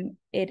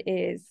it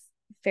is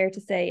fair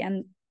to say,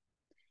 and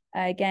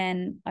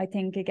again, I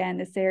think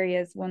this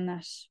area is one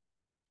that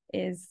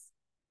is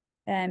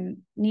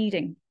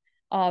needing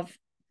of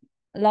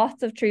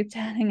lots of truth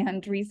telling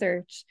and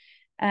research.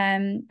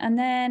 And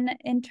then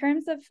in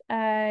terms of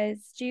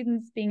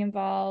students being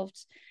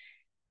involved,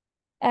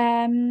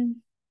 what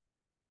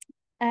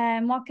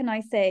can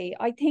I say?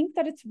 I think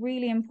that it's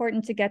really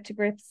important to get to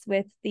grips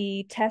with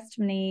the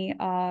testimony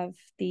of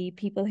the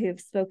people who have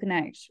spoken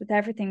out, with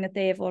everything that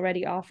they have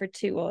already offered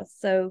to us.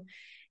 So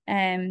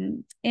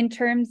in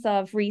terms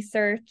of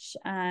research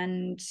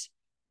and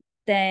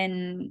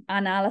then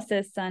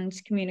analysis and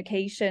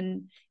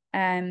communication,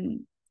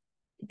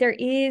 there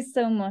is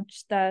so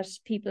much that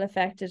people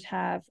affected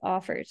have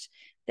offered.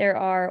 There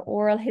are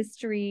oral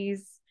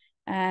histories,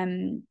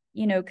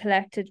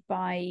 collected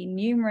by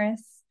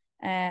numerous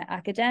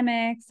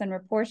academics and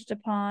reported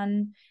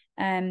upon.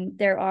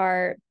 There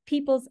are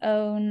people's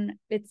own,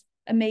 it's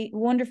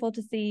wonderful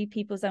to see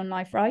people's own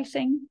life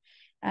writing,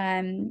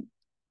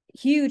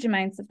 huge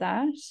amounts of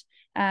that.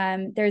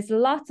 There's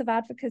lots of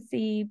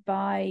advocacy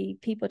by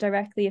people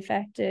directly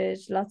affected,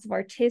 lots of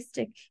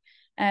artistic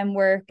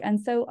work. And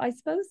so I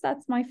suppose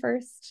that's my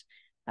first,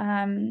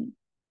 my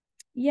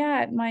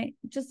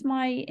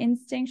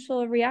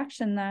instinctual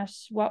reaction that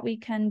what we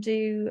can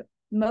do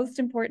most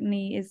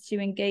importantly is to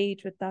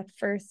engage with that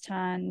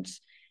firsthand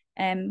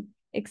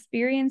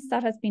experience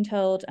that has been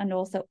told, and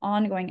also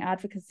ongoing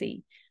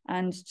advocacy,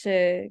 and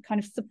to kind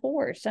of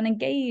support and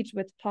engage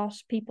with what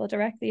people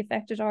directly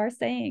affected are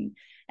saying.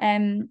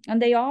 And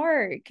they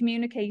are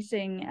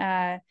communicating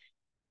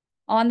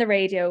on the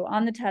radio,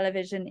 on the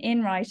television,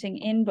 in writing,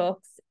 in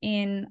books,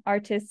 in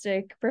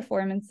artistic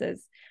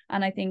performances.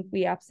 And I think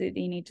we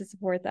absolutely need to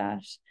support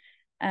that.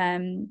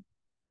 And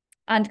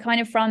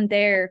kind of from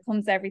there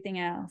comes everything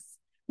else.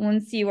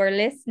 Once you are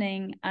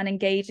listening and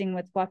engaging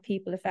with what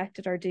people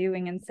affected are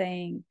doing and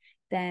saying,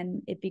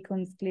 then it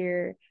becomes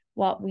clear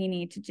what we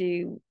need to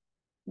do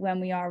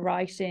when we are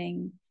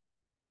writing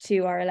to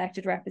our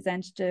elected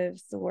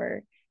representatives,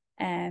 or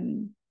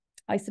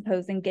I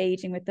suppose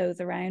engaging with those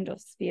around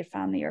us, be it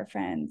family or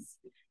friends,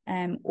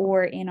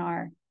 or in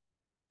our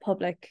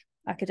public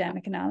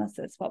academic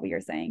analysis, what we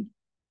are saying.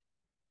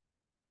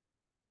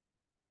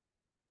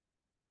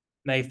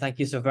 Maeve, thank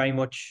you so very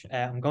much.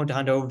 I'm going to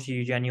hand over to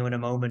you, Jenny, in a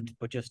moment,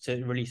 but just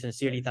to really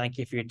sincerely thank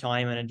you for your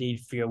time and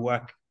indeed for your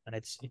work. And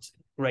it's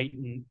great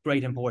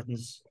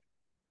importance.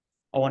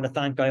 I want to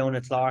thank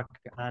Iona Clark,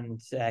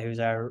 and who's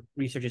our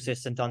research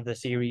assistant on the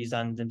series,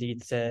 and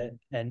indeed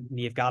and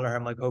Maeve Gallagher,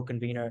 my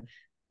co-convener.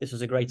 This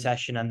was a great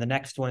session, and the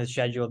next one is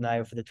scheduled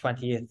now for the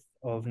 20th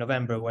of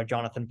November, where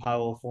Jonathan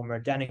Powell, former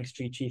Downing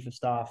Street Chief of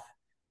Staff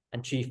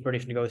and Chief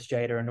British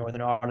Negotiator in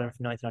Northern Ireland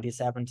from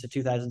 1997 to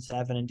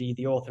 2007, indeed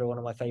the author of one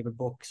of my favourite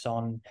books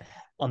on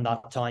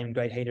that time,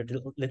 Great Hatred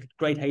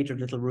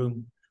Little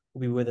Room,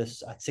 will be with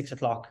us at 6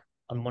 o'clock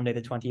on Monday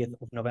the 20th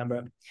of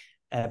November.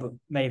 But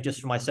Maeve, just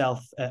for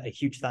myself, a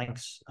huge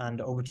thanks, and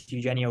over to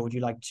you, Jenny. Would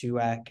you like to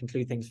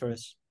conclude things for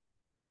us?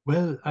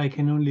 Well, I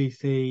can only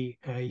say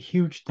a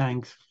huge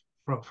thanks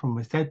from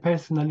myself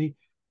personally,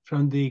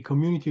 from the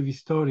community of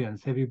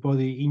historians,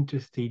 everybody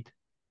interested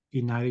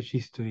in Irish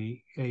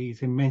history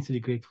is immensely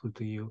grateful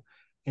to you.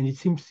 And it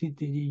seems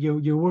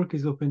your work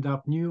has opened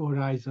up new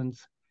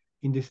horizons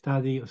in the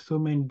study of so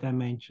many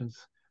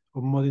dimensions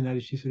of modern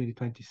Irish history in the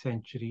 20th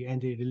century,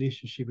 and the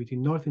relationship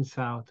between North and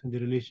South, and the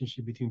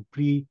relationship between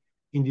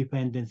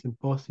pre-independence and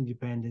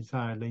post-independence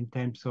Ireland in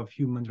terms of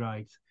human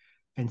rights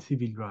and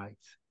civil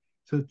rights.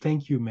 So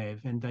thank you, Maeve,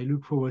 and I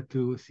look forward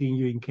to seeing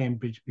you in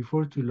Cambridge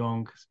before too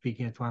long,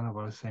 speaking at one of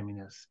our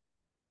seminars.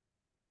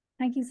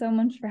 Thank you so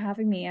much for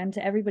having me, and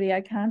to everybody I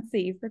can't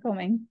see for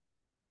coming.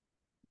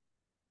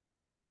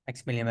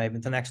 Thanks a million, Maeve.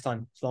 Until next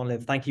time, slow and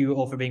live. Thank you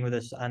all for being with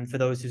us. And for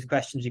those whose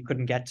questions you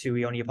couldn't get to,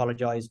 we only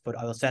apologize, but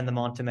I will send them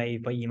on to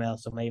Maeve by email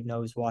so Maeve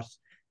knows what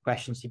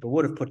questions people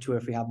would have put to her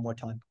if we have more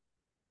time.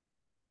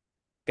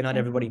 Good night,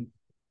 everybody.